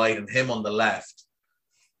on the right and him on the left.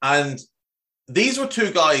 And these were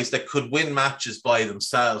two guys that could win matches by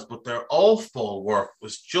themselves, but their off-ball work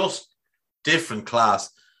was just different class.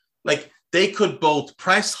 Like, they could both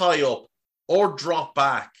press high up or drop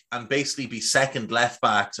back and basically be second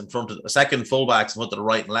fullbacks in front of the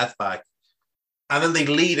right and left back. And then they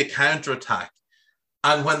lead a counter-attack.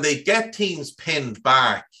 And when they get teams pinned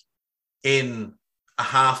back in a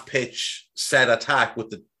half-pitch set attack with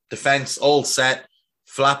the defence all set,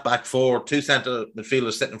 flat back four, two centre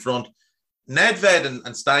midfielders sitting in front, Nedved and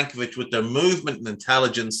Stankovic, with their movement and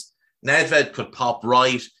intelligence, Nedved could pop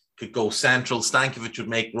right, could go central, Stankovic would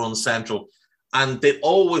make runs central, and they'd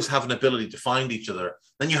always have an ability to find each other.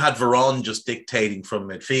 Then you had Veron just dictating from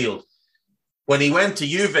midfield. When he went to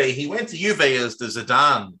Juve as the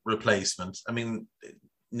Zidane replacement. I mean,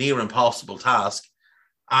 near impossible task.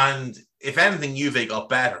 And if anything, Juve got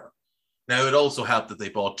better. Now, it also helped that they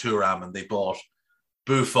bought Thuram and they bought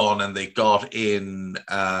Buffon and they got in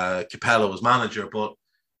Capello as manager, but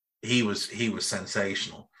he was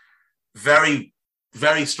sensational. Very,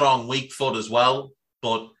 very strong weak foot as well,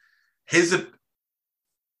 but his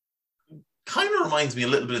kind of reminds me a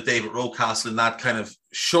little bit of David Rocastle in that kind of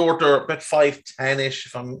shorter, about 5'10"-ish,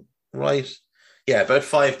 if I'm right. Yeah, about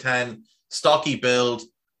 5'10", stocky build,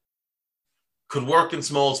 could work in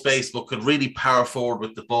small space, but could really power forward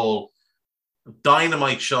with the ball.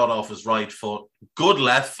 Dynamite shot off his right foot, good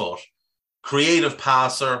left foot, creative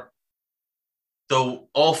passer, though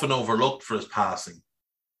often overlooked for his passing.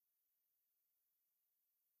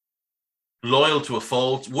 Loyal to a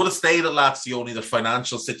fault. Would have stayed at Lazio, only the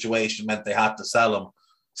financial situation meant they had to sell him.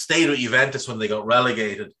 Stayed with Juventus when they got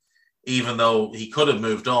relegated, even though he could have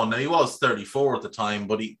moved on. Now, he was 34 at the time,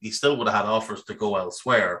 but he still would have had offers to go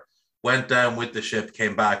elsewhere. Went down with the ship,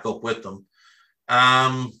 came back up with them.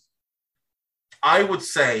 I would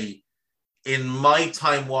say, in my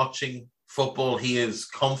time watching football, he is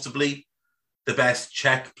comfortably the best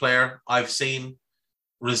Czech player I've seen.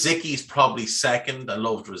 Rosický's probably second. I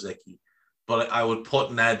loved Rosický. But I would put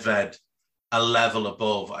Nedved a level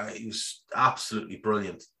above. He was absolutely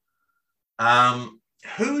brilliant.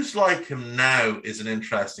 Who's like him now is an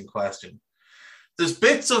interesting question. There's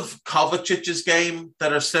bits of Kovacic's game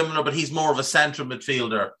that are similar, but he's more of a central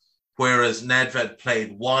midfielder, whereas Nedved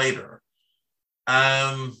played wider.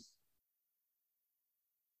 I'm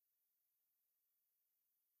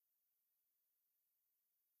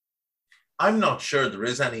not sure there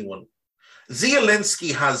is anyone.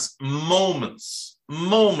 Zielinski has moments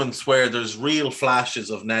where there's real flashes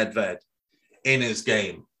of Nedved in his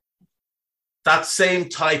game. That same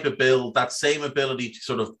type of build, that same ability to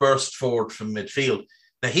sort of burst forward from midfield.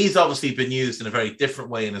 Now, he's obviously been used in a very different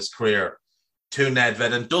way in his career to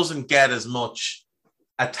Nedved and doesn't get as much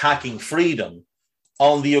attacking freedom.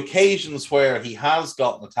 On the occasions where he has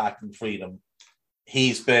gotten attacking freedom,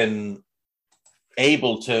 he's been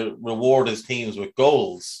able to reward his teams with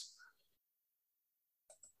goals.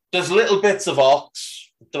 There's little bits of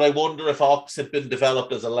Ox that I wonder if Ox had been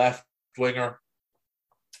developed as a left winger,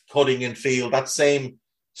 cutting in field, that same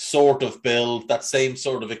sort of build, that same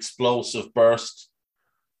sort of explosive burst.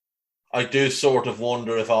 I do sort of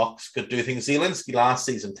wonder if Ox could do things. Zielinski last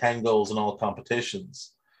season, 10 goals in all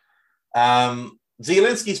competitions.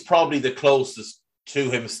 Zielinski's probably the closest to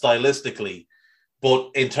him stylistically,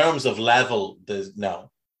 but in terms of level, there's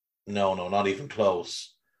no, not even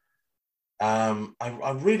close.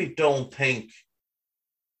 I really don't think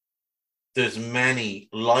there's many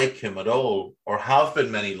like him at all, or have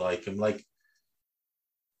been many like him. Like,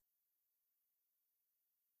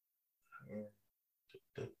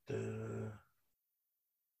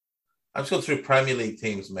 I'm just going through Premier League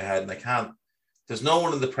teams in my head, and I can't. There's no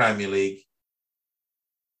one in the Premier League.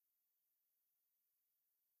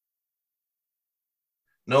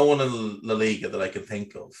 No one in La Liga that I can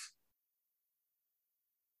think of.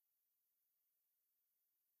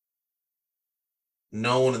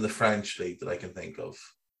 No one in the French league that I can think of.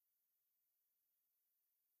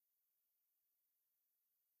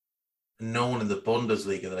 No one in the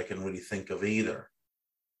Bundesliga that I can really think of either.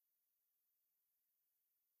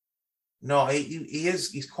 No,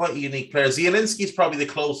 he's quite a unique player. Zielinski is probably the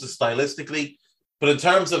closest stylistically, but in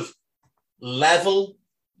terms of level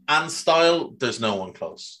and style, there's no one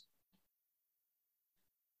close.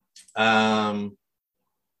 Okay,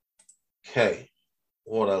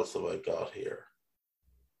 what else have I got here?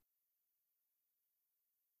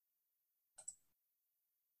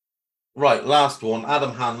 Right, last one,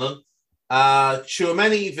 Adam Hanlon.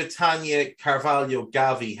 Tchouameni, Vitania, Carvalho,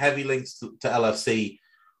 Gavi, heavy links to LFC.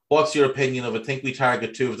 What's your opinion of it? I think we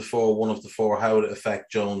target 2 of the 4, 1 of the 4. How would it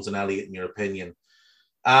affect Jones and Elliott, in your opinion?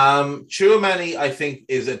 Tchouameni, I think,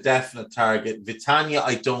 is a definite target. Vitania,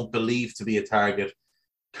 I don't believe to be a target.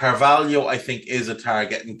 Carvalho, I think, is a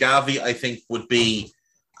target. And Gavi, I think, would be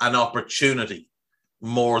an opportunity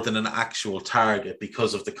more than an actual target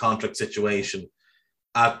because of the contract situation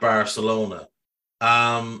at Barcelona.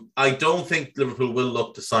 I don't think Liverpool will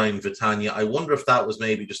look to sign Vitania. I wonder if that was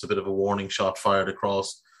maybe just a bit of a warning shot fired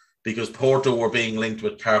across, because Porto were being linked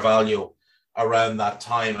with Carvalho around that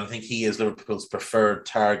time. I think he is Liverpool's preferred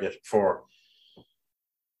target for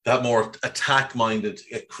that more attack-minded,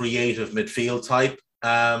 creative midfield type.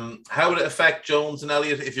 How would it affect Jones and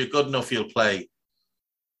Elliott? If you're good enough, you'll play.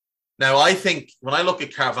 Now, I think when I look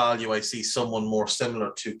at Carvalho, I see someone more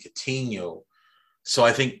similar to Coutinho. So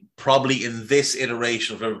I think probably in this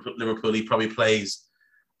iteration of Liverpool, he probably plays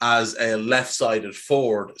as a left-sided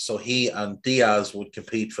forward. So he and Diaz would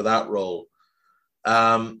compete for that role.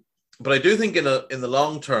 But I do think in the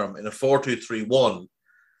long term, in a 4-2-3-1,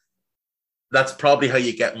 that's probably how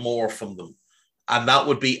you get more from them. And that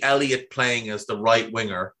would be Elliott playing as the right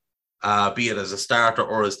winger, be it as a starter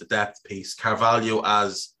or as the depth piece. Carvalho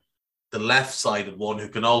as the left-sided one, who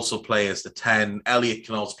can also play as the 10. Elliott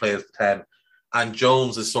can also play as the 10. And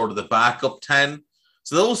Jones is sort of the backup 10.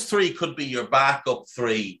 So those 3 could be your backup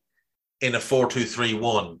 3 in a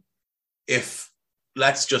 4-2-3-1. If,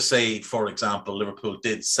 let's just say, for example, Liverpool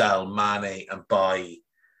did sell Mane and buy,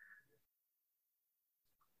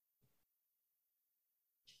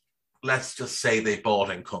 let's just say they bought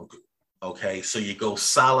Nkunku. Okay, so you go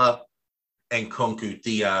Salah, Nkunku,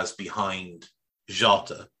 Diaz behind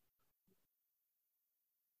Jota.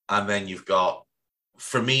 And then you've got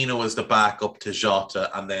Firmino as the backup to Jota,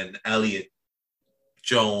 and then Elliott,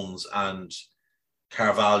 Jones, and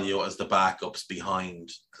Carvalho as the backups behind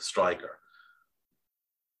the striker.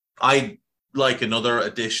 I'd like another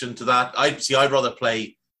addition to that. I'd rather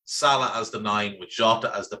play Salah as the 9 with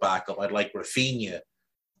Jota as the backup. I'd like Rafinha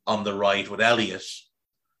on the right with Elliott.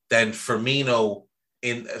 Then Firmino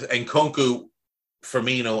in Nkunku,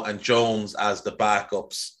 Firmino, and Jones as the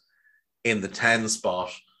backups in the 10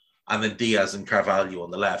 spot. And then Diaz and Carvalho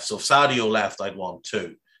on the left. So if Sadio left, I'd want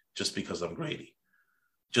 2, just because I'm greedy.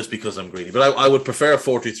 But I would prefer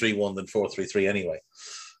 4-2-3-1 than 4-3-3 anyway.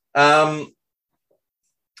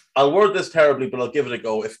 I'll word this terribly, but I'll give it a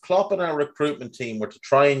go. If Klopp and our recruitment team were to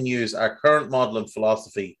try and use our current model and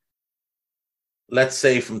philosophy, let's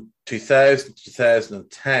say from 2000 to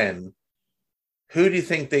 2010, who do you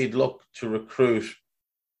think they'd look to recruit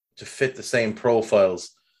to fit the same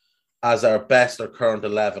profiles as our best or current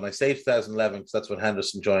 11? I say 2011 because that's when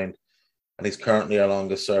Henderson joined, and he's currently our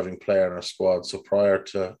longest serving player in our squad. So prior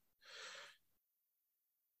to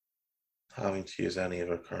having to use any of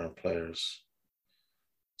our current players.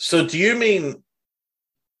 So do you mean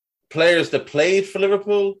players that played for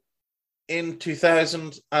Liverpool in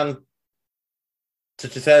 2000 and to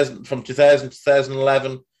 2000, from 2000 to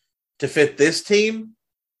 2011 to fit this team?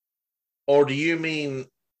 Or do you mean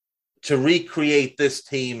to recreate this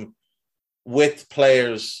team with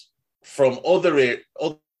players from other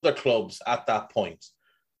clubs at that point?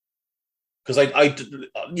 Because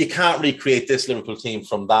you can't recreate this Liverpool team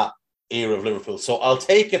from that era of Liverpool. So I'll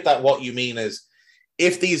take it that what you mean is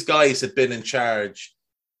if these guys had been in charge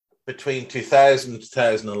between 2000 and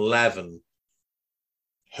 2011,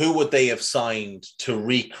 who would they have signed to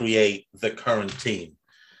recreate the current team?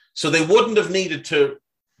 So they wouldn't have needed to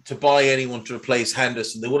buy anyone to replace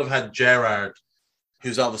Henderson. They would have had Gerrard,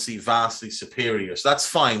 who's obviously vastly superior. So that's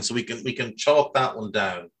fine. So we can chalk that one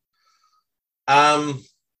down.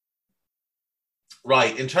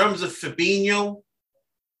 Right. In terms of Fabinho,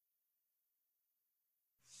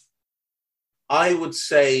 I would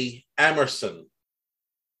say Emerson,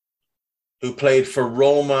 who played for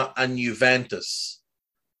Roma and Juventus.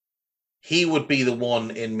 He would be the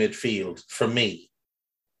one in midfield for me.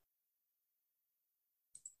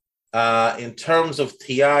 In terms of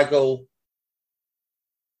Thiago,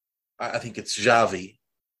 I think it's Xavi.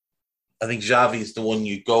 I think Xavi is the one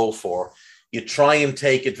you go for. You try and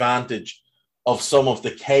take advantage of some of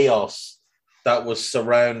the chaos that was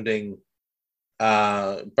surrounding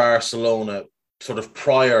Barcelona sort of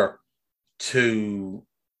prior to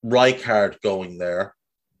Rijkaard going there.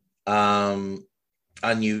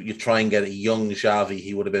 And you try and get a young Xavi.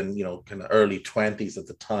 He would have been, kind of early 20s at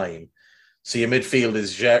the time. So your midfield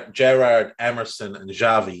is Gerrard, Emerson, and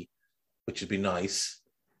Xavi, which would be nice.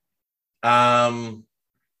 For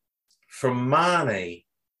Mane,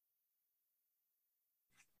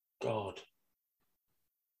 God,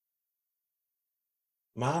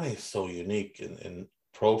 Mane is so unique in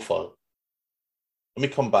profile. Let me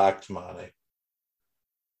come back to Mane.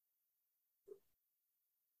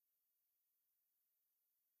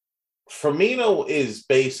 Firmino is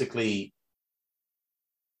basically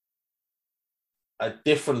a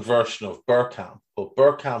different version of Bergkamp, but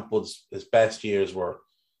Bergkamp his best years were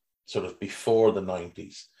sort of before the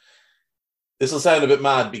 90s. This will sound a bit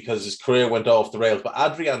mad because his career went off the rails, but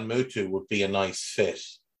Adrian Mutu would be a nice fit.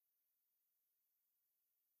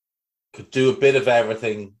 Could do a bit of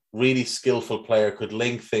everything, really skillful player, could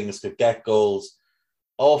link things, could get goals,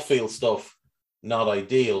 off-field stuff, not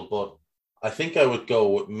ideal, but I think I would go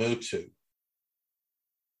with Mutu.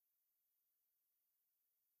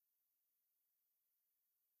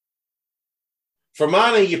 For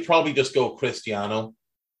Mane, you probably just go Cristiano.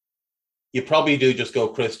 You probably do just go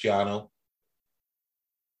Cristiano.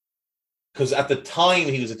 Because at the time,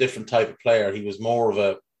 he was a different type of player. He was more of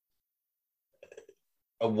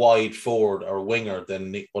a wide forward or winger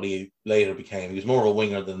than what he later became. He was more of a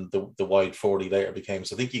winger than the wide forward he later became.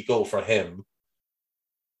 So I think you go for him.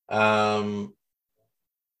 I'll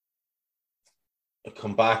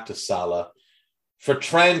come back to Salah. For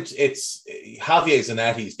Trent, it's Javier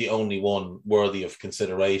Zanetti is the only one worthy of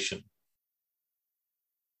consideration.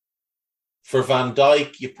 For Van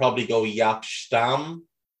Dijk, you probably go Jaap Stam,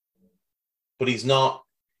 but he's not.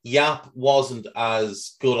 Jaap wasn't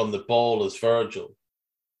as good on the ball as Virgil.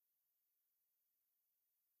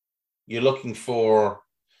 You're looking for.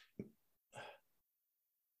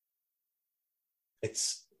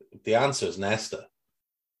 The answer is Nesta.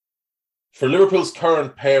 For Liverpool's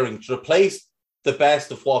current pairing, to replace the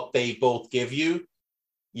best of what they both give you,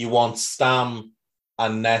 you want Stam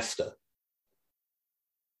and Nesta.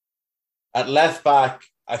 At left back,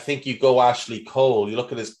 I think you go Ashley Cole. You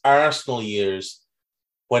look at his Arsenal years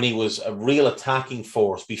when he was a real attacking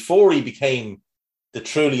force. Before he became the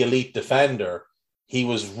truly elite defender, he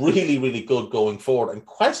was really, really good going forward and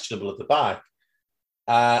questionable at the back.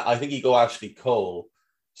 I think you go Ashley Cole.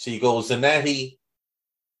 So you go Zanetti,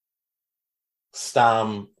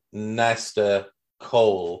 Stam, Nesta,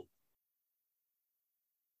 Cole,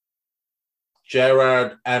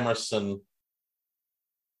 Gerrard, Emerson,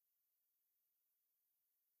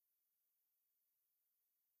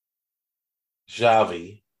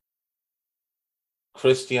 Xavi,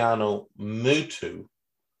 Cristiano, Mutu.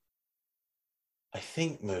 I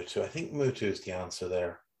think Mutu is the answer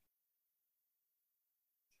there.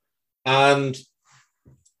 And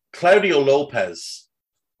Claudio Lopez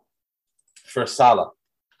for Salah.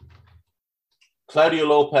 Claudio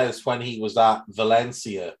Lopez, when he was at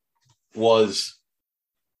Valencia, was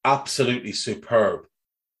absolutely superb.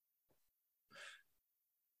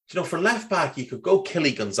 For left back, you could go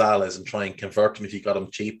Killy Gonzalez and try and convert him if you got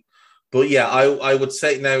him cheap. But yeah, I would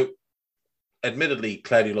say now, admittedly,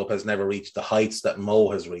 Claudio Lopez never reached the heights that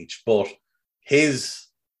Mo has reached, but his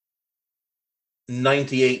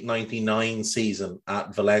 98-99 season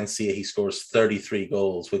at Valencia, he scores 33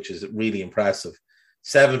 goals, which is really impressive.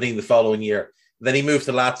 17 the following year. Then he moved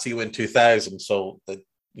to Lazio in 2000, so that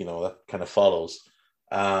kind of follows.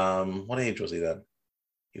 What age was he then?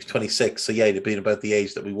 He was 26, so yeah, he'd have been about the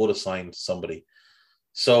age that we would have signed somebody.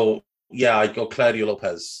 So yeah, I'd go Claudio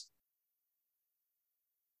Lopez.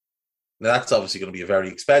 Now, that's obviously going to be a very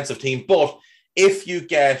expensive team, but if you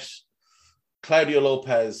get Claudio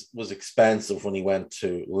Lopez was expensive when he went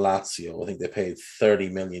to Lazio. I think they paid 30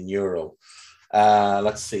 million euro.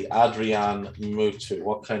 Let's see, Adrian Mutu,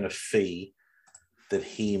 what kind of fee did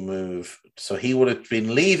he move? So he would have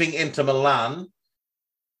been leaving Inter Milan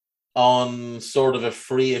on sort of a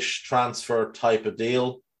free-ish transfer type of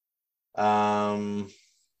deal. So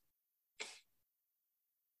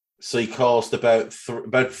he cost about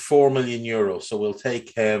 4 million euros. So we'll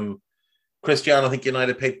take him. Cristiano, I think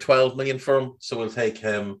United paid 12 million for him. So we'll take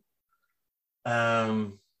him.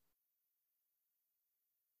 Xavi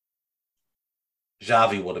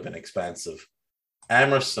would have been expensive.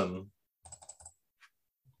 Emerson.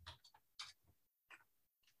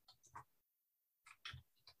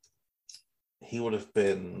 He would have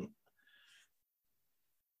been.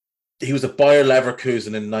 He was at Bayer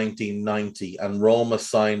Leverkusen in 1990, and Roma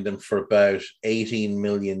signed him for about 18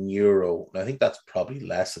 million euro. I think that's probably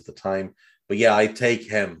less at the time, but yeah, I take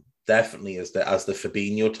him definitely as the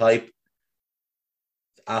Fabinho type.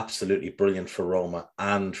 Absolutely brilliant for Roma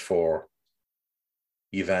and for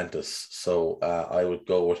Juventus, so I would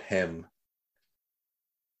go with him.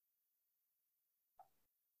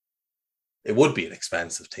 It would be an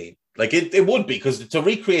expensive team. Like it would be, because to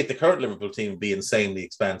recreate the current Liverpool team would be insanely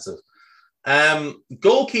expensive.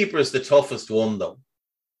 Goalkeeper is the toughest one though,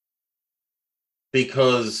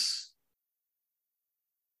 because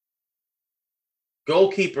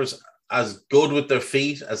goalkeepers as good with their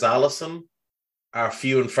feet as Alisson are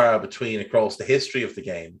few and far between across the history of the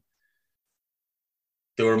game.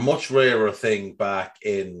 They were a much rarer thing back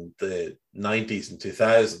in the 90s and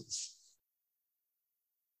 2000s.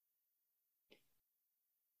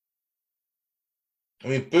 I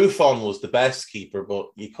mean, Buffon was the best keeper, but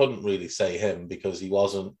you couldn't really say him because he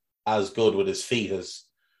wasn't as good with his feet as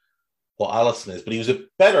what Alisson is. But he was a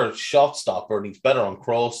better shot stopper and he's better on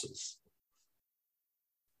crosses.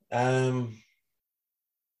 Best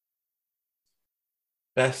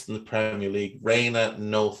in the Premier League. Reina,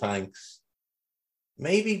 no thanks.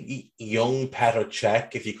 Maybe young Petr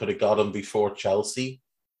Cech, if you could have got him before Chelsea.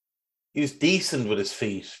 He was decent with his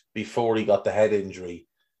feet before he got the head injury.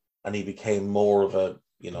 And he became more of a,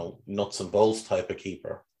 nuts and bolts type of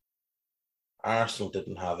keeper. Arsenal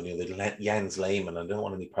didn't have any. They let Jens Lehmann. I didn't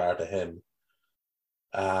want any part of him.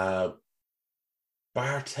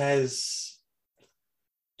 Barthez,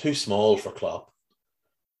 too small for Klopp.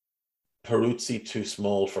 Peruzzi, too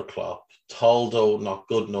small for Klopp. Toldo, not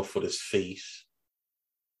good enough with his feet.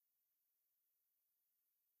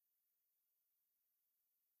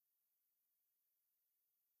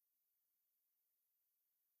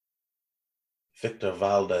 Victor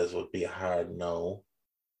Valdez would be a hard no.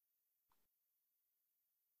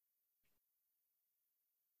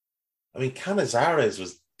 I mean, Canizares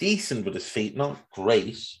was decent with his feet, not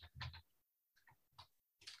great.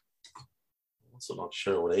 I'm also not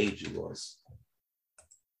sure what age he was.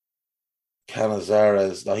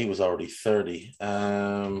 Canizares, no, he was already 30.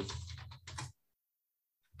 I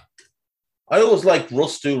always liked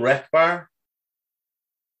Rustu Rekbar.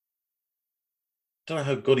 Don't know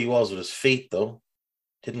how good he was with his feet, though.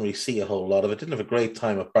 Didn't really see a whole lot of it. Didn't have a great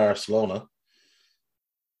time at Barcelona.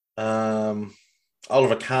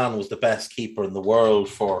 Oliver Kahn was the best keeper in the world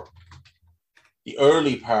for the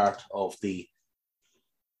early part of the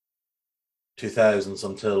 2000s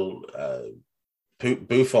until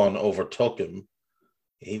Buffon overtook him.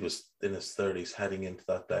 He was in his 30s heading into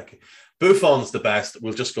that decade. Buffon's the best.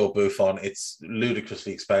 We'll just go Buffon. It's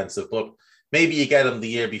ludicrously expensive, but maybe you get him the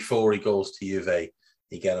year before he goes to Juve.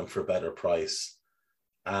 You get him for a better price.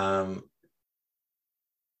 I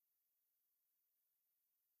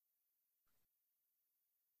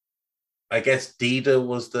guess Dida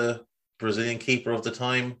was the Brazilian keeper of the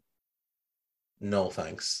time. No,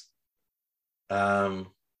 thanks. Yeah,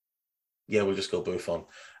 we'll just go Buffon.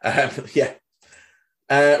 Yeah.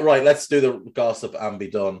 Right, let's do the gossip and be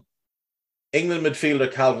done. England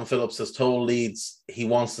midfielder Calvin Phillips has told Leeds he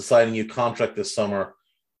wants to sign a new contract this summer,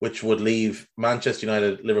 which would leave Manchester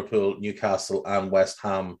United, Liverpool, Newcastle, and West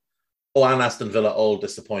Ham, and Aston Villa all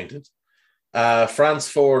disappointed. France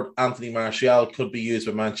forward Anthony Martial could be used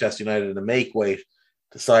by Manchester United in a make-weight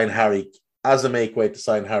to sign Harry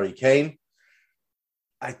Kane.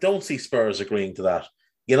 I don't see Spurs agreeing to that.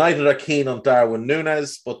 United are keen on Darwin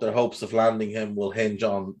Núñez, but their hopes of landing him will hinge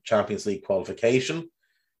on Champions League qualification.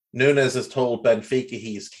 Núñez has told Benfica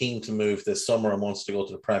he is keen to move this summer and wants to go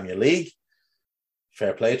to the Premier League.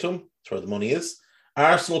 Fair play to him. That's where the money is.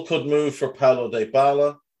 Arsenal could move for Paulo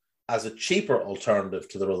Dybala as a cheaper alternative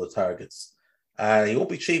to their other targets. He won't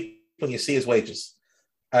be cheap when you see his wages.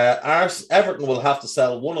 Everton will have to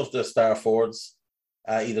sell one of their star forwards,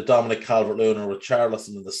 either Dominic Calvert-Lewin or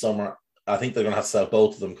Richarlison in the summer. I think they're going to have to sell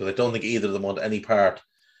both of them because I don't think either of them want any part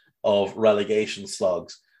of relegation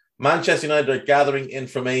slugs. Manchester United are gathering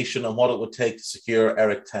information on what it would take to secure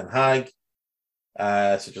Erik ten Hag,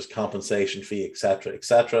 such as compensation fee, etc.,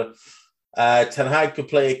 etc. Ten Hag could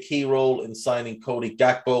play a key role in signing Cody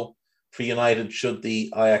Gakpo for United should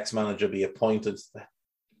the Ajax manager be appointed.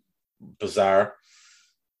 Bizarre.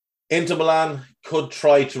 Inter Milan could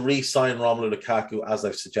try to re-sign Romelu Lukaku, as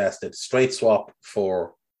I've suggested. Straight swap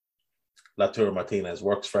for Lautaro Martinez.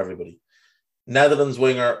 Works for everybody. Netherlands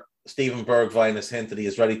winger Steven Bergwijn has hinted he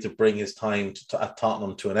is ready to bring his time at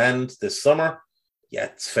Tottenham to an end this summer. Yeah,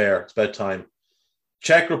 it's fair. It's about time.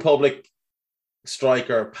 Czech Republic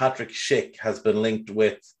striker Patrick Schick has been linked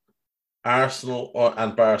with Arsenal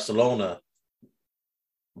and Barcelona,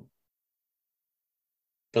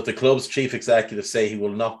 but the club's chief executive say he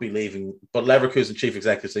will not be leaving. But Leverkusen chief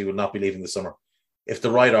executive say he will not be leaving the summer. If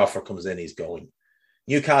the right offer comes in, he's going.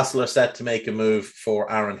 Newcastle are set to make a move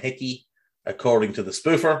for Aaron Hickey, according to the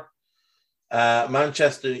spoofer.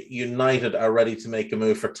 Manchester United are ready to make a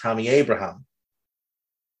move for Tammy Abraham.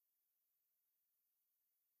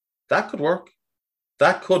 That could work.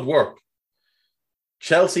 That could work.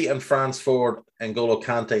 Chelsea and France forward N'Golo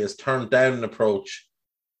Kante has turned down an approach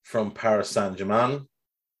from Paris Saint-Germain.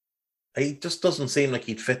 He just doesn't seem like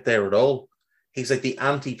he'd fit there at all. He's like the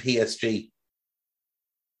anti-PSG.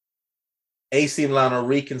 AC Milan are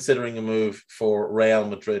reconsidering a move for Real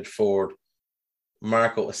Madrid forward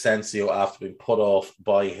Marco Asensio after being put off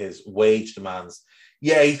by his wage demands.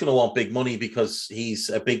 Yeah, he's going to want big money because he's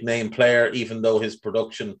a big name player, even though his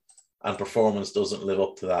production and performance doesn't live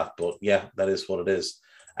up to that. But yeah, that is what it is.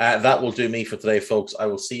 That will do me for today, folks. I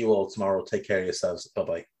will see you all tomorrow. Take care of yourselves.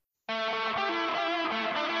 Bye-bye.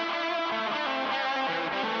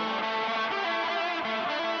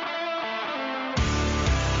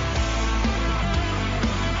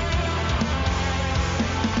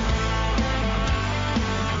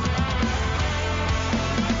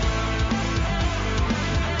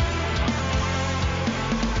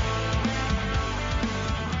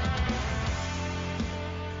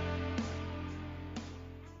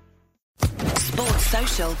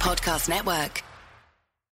 Social Podcast Network.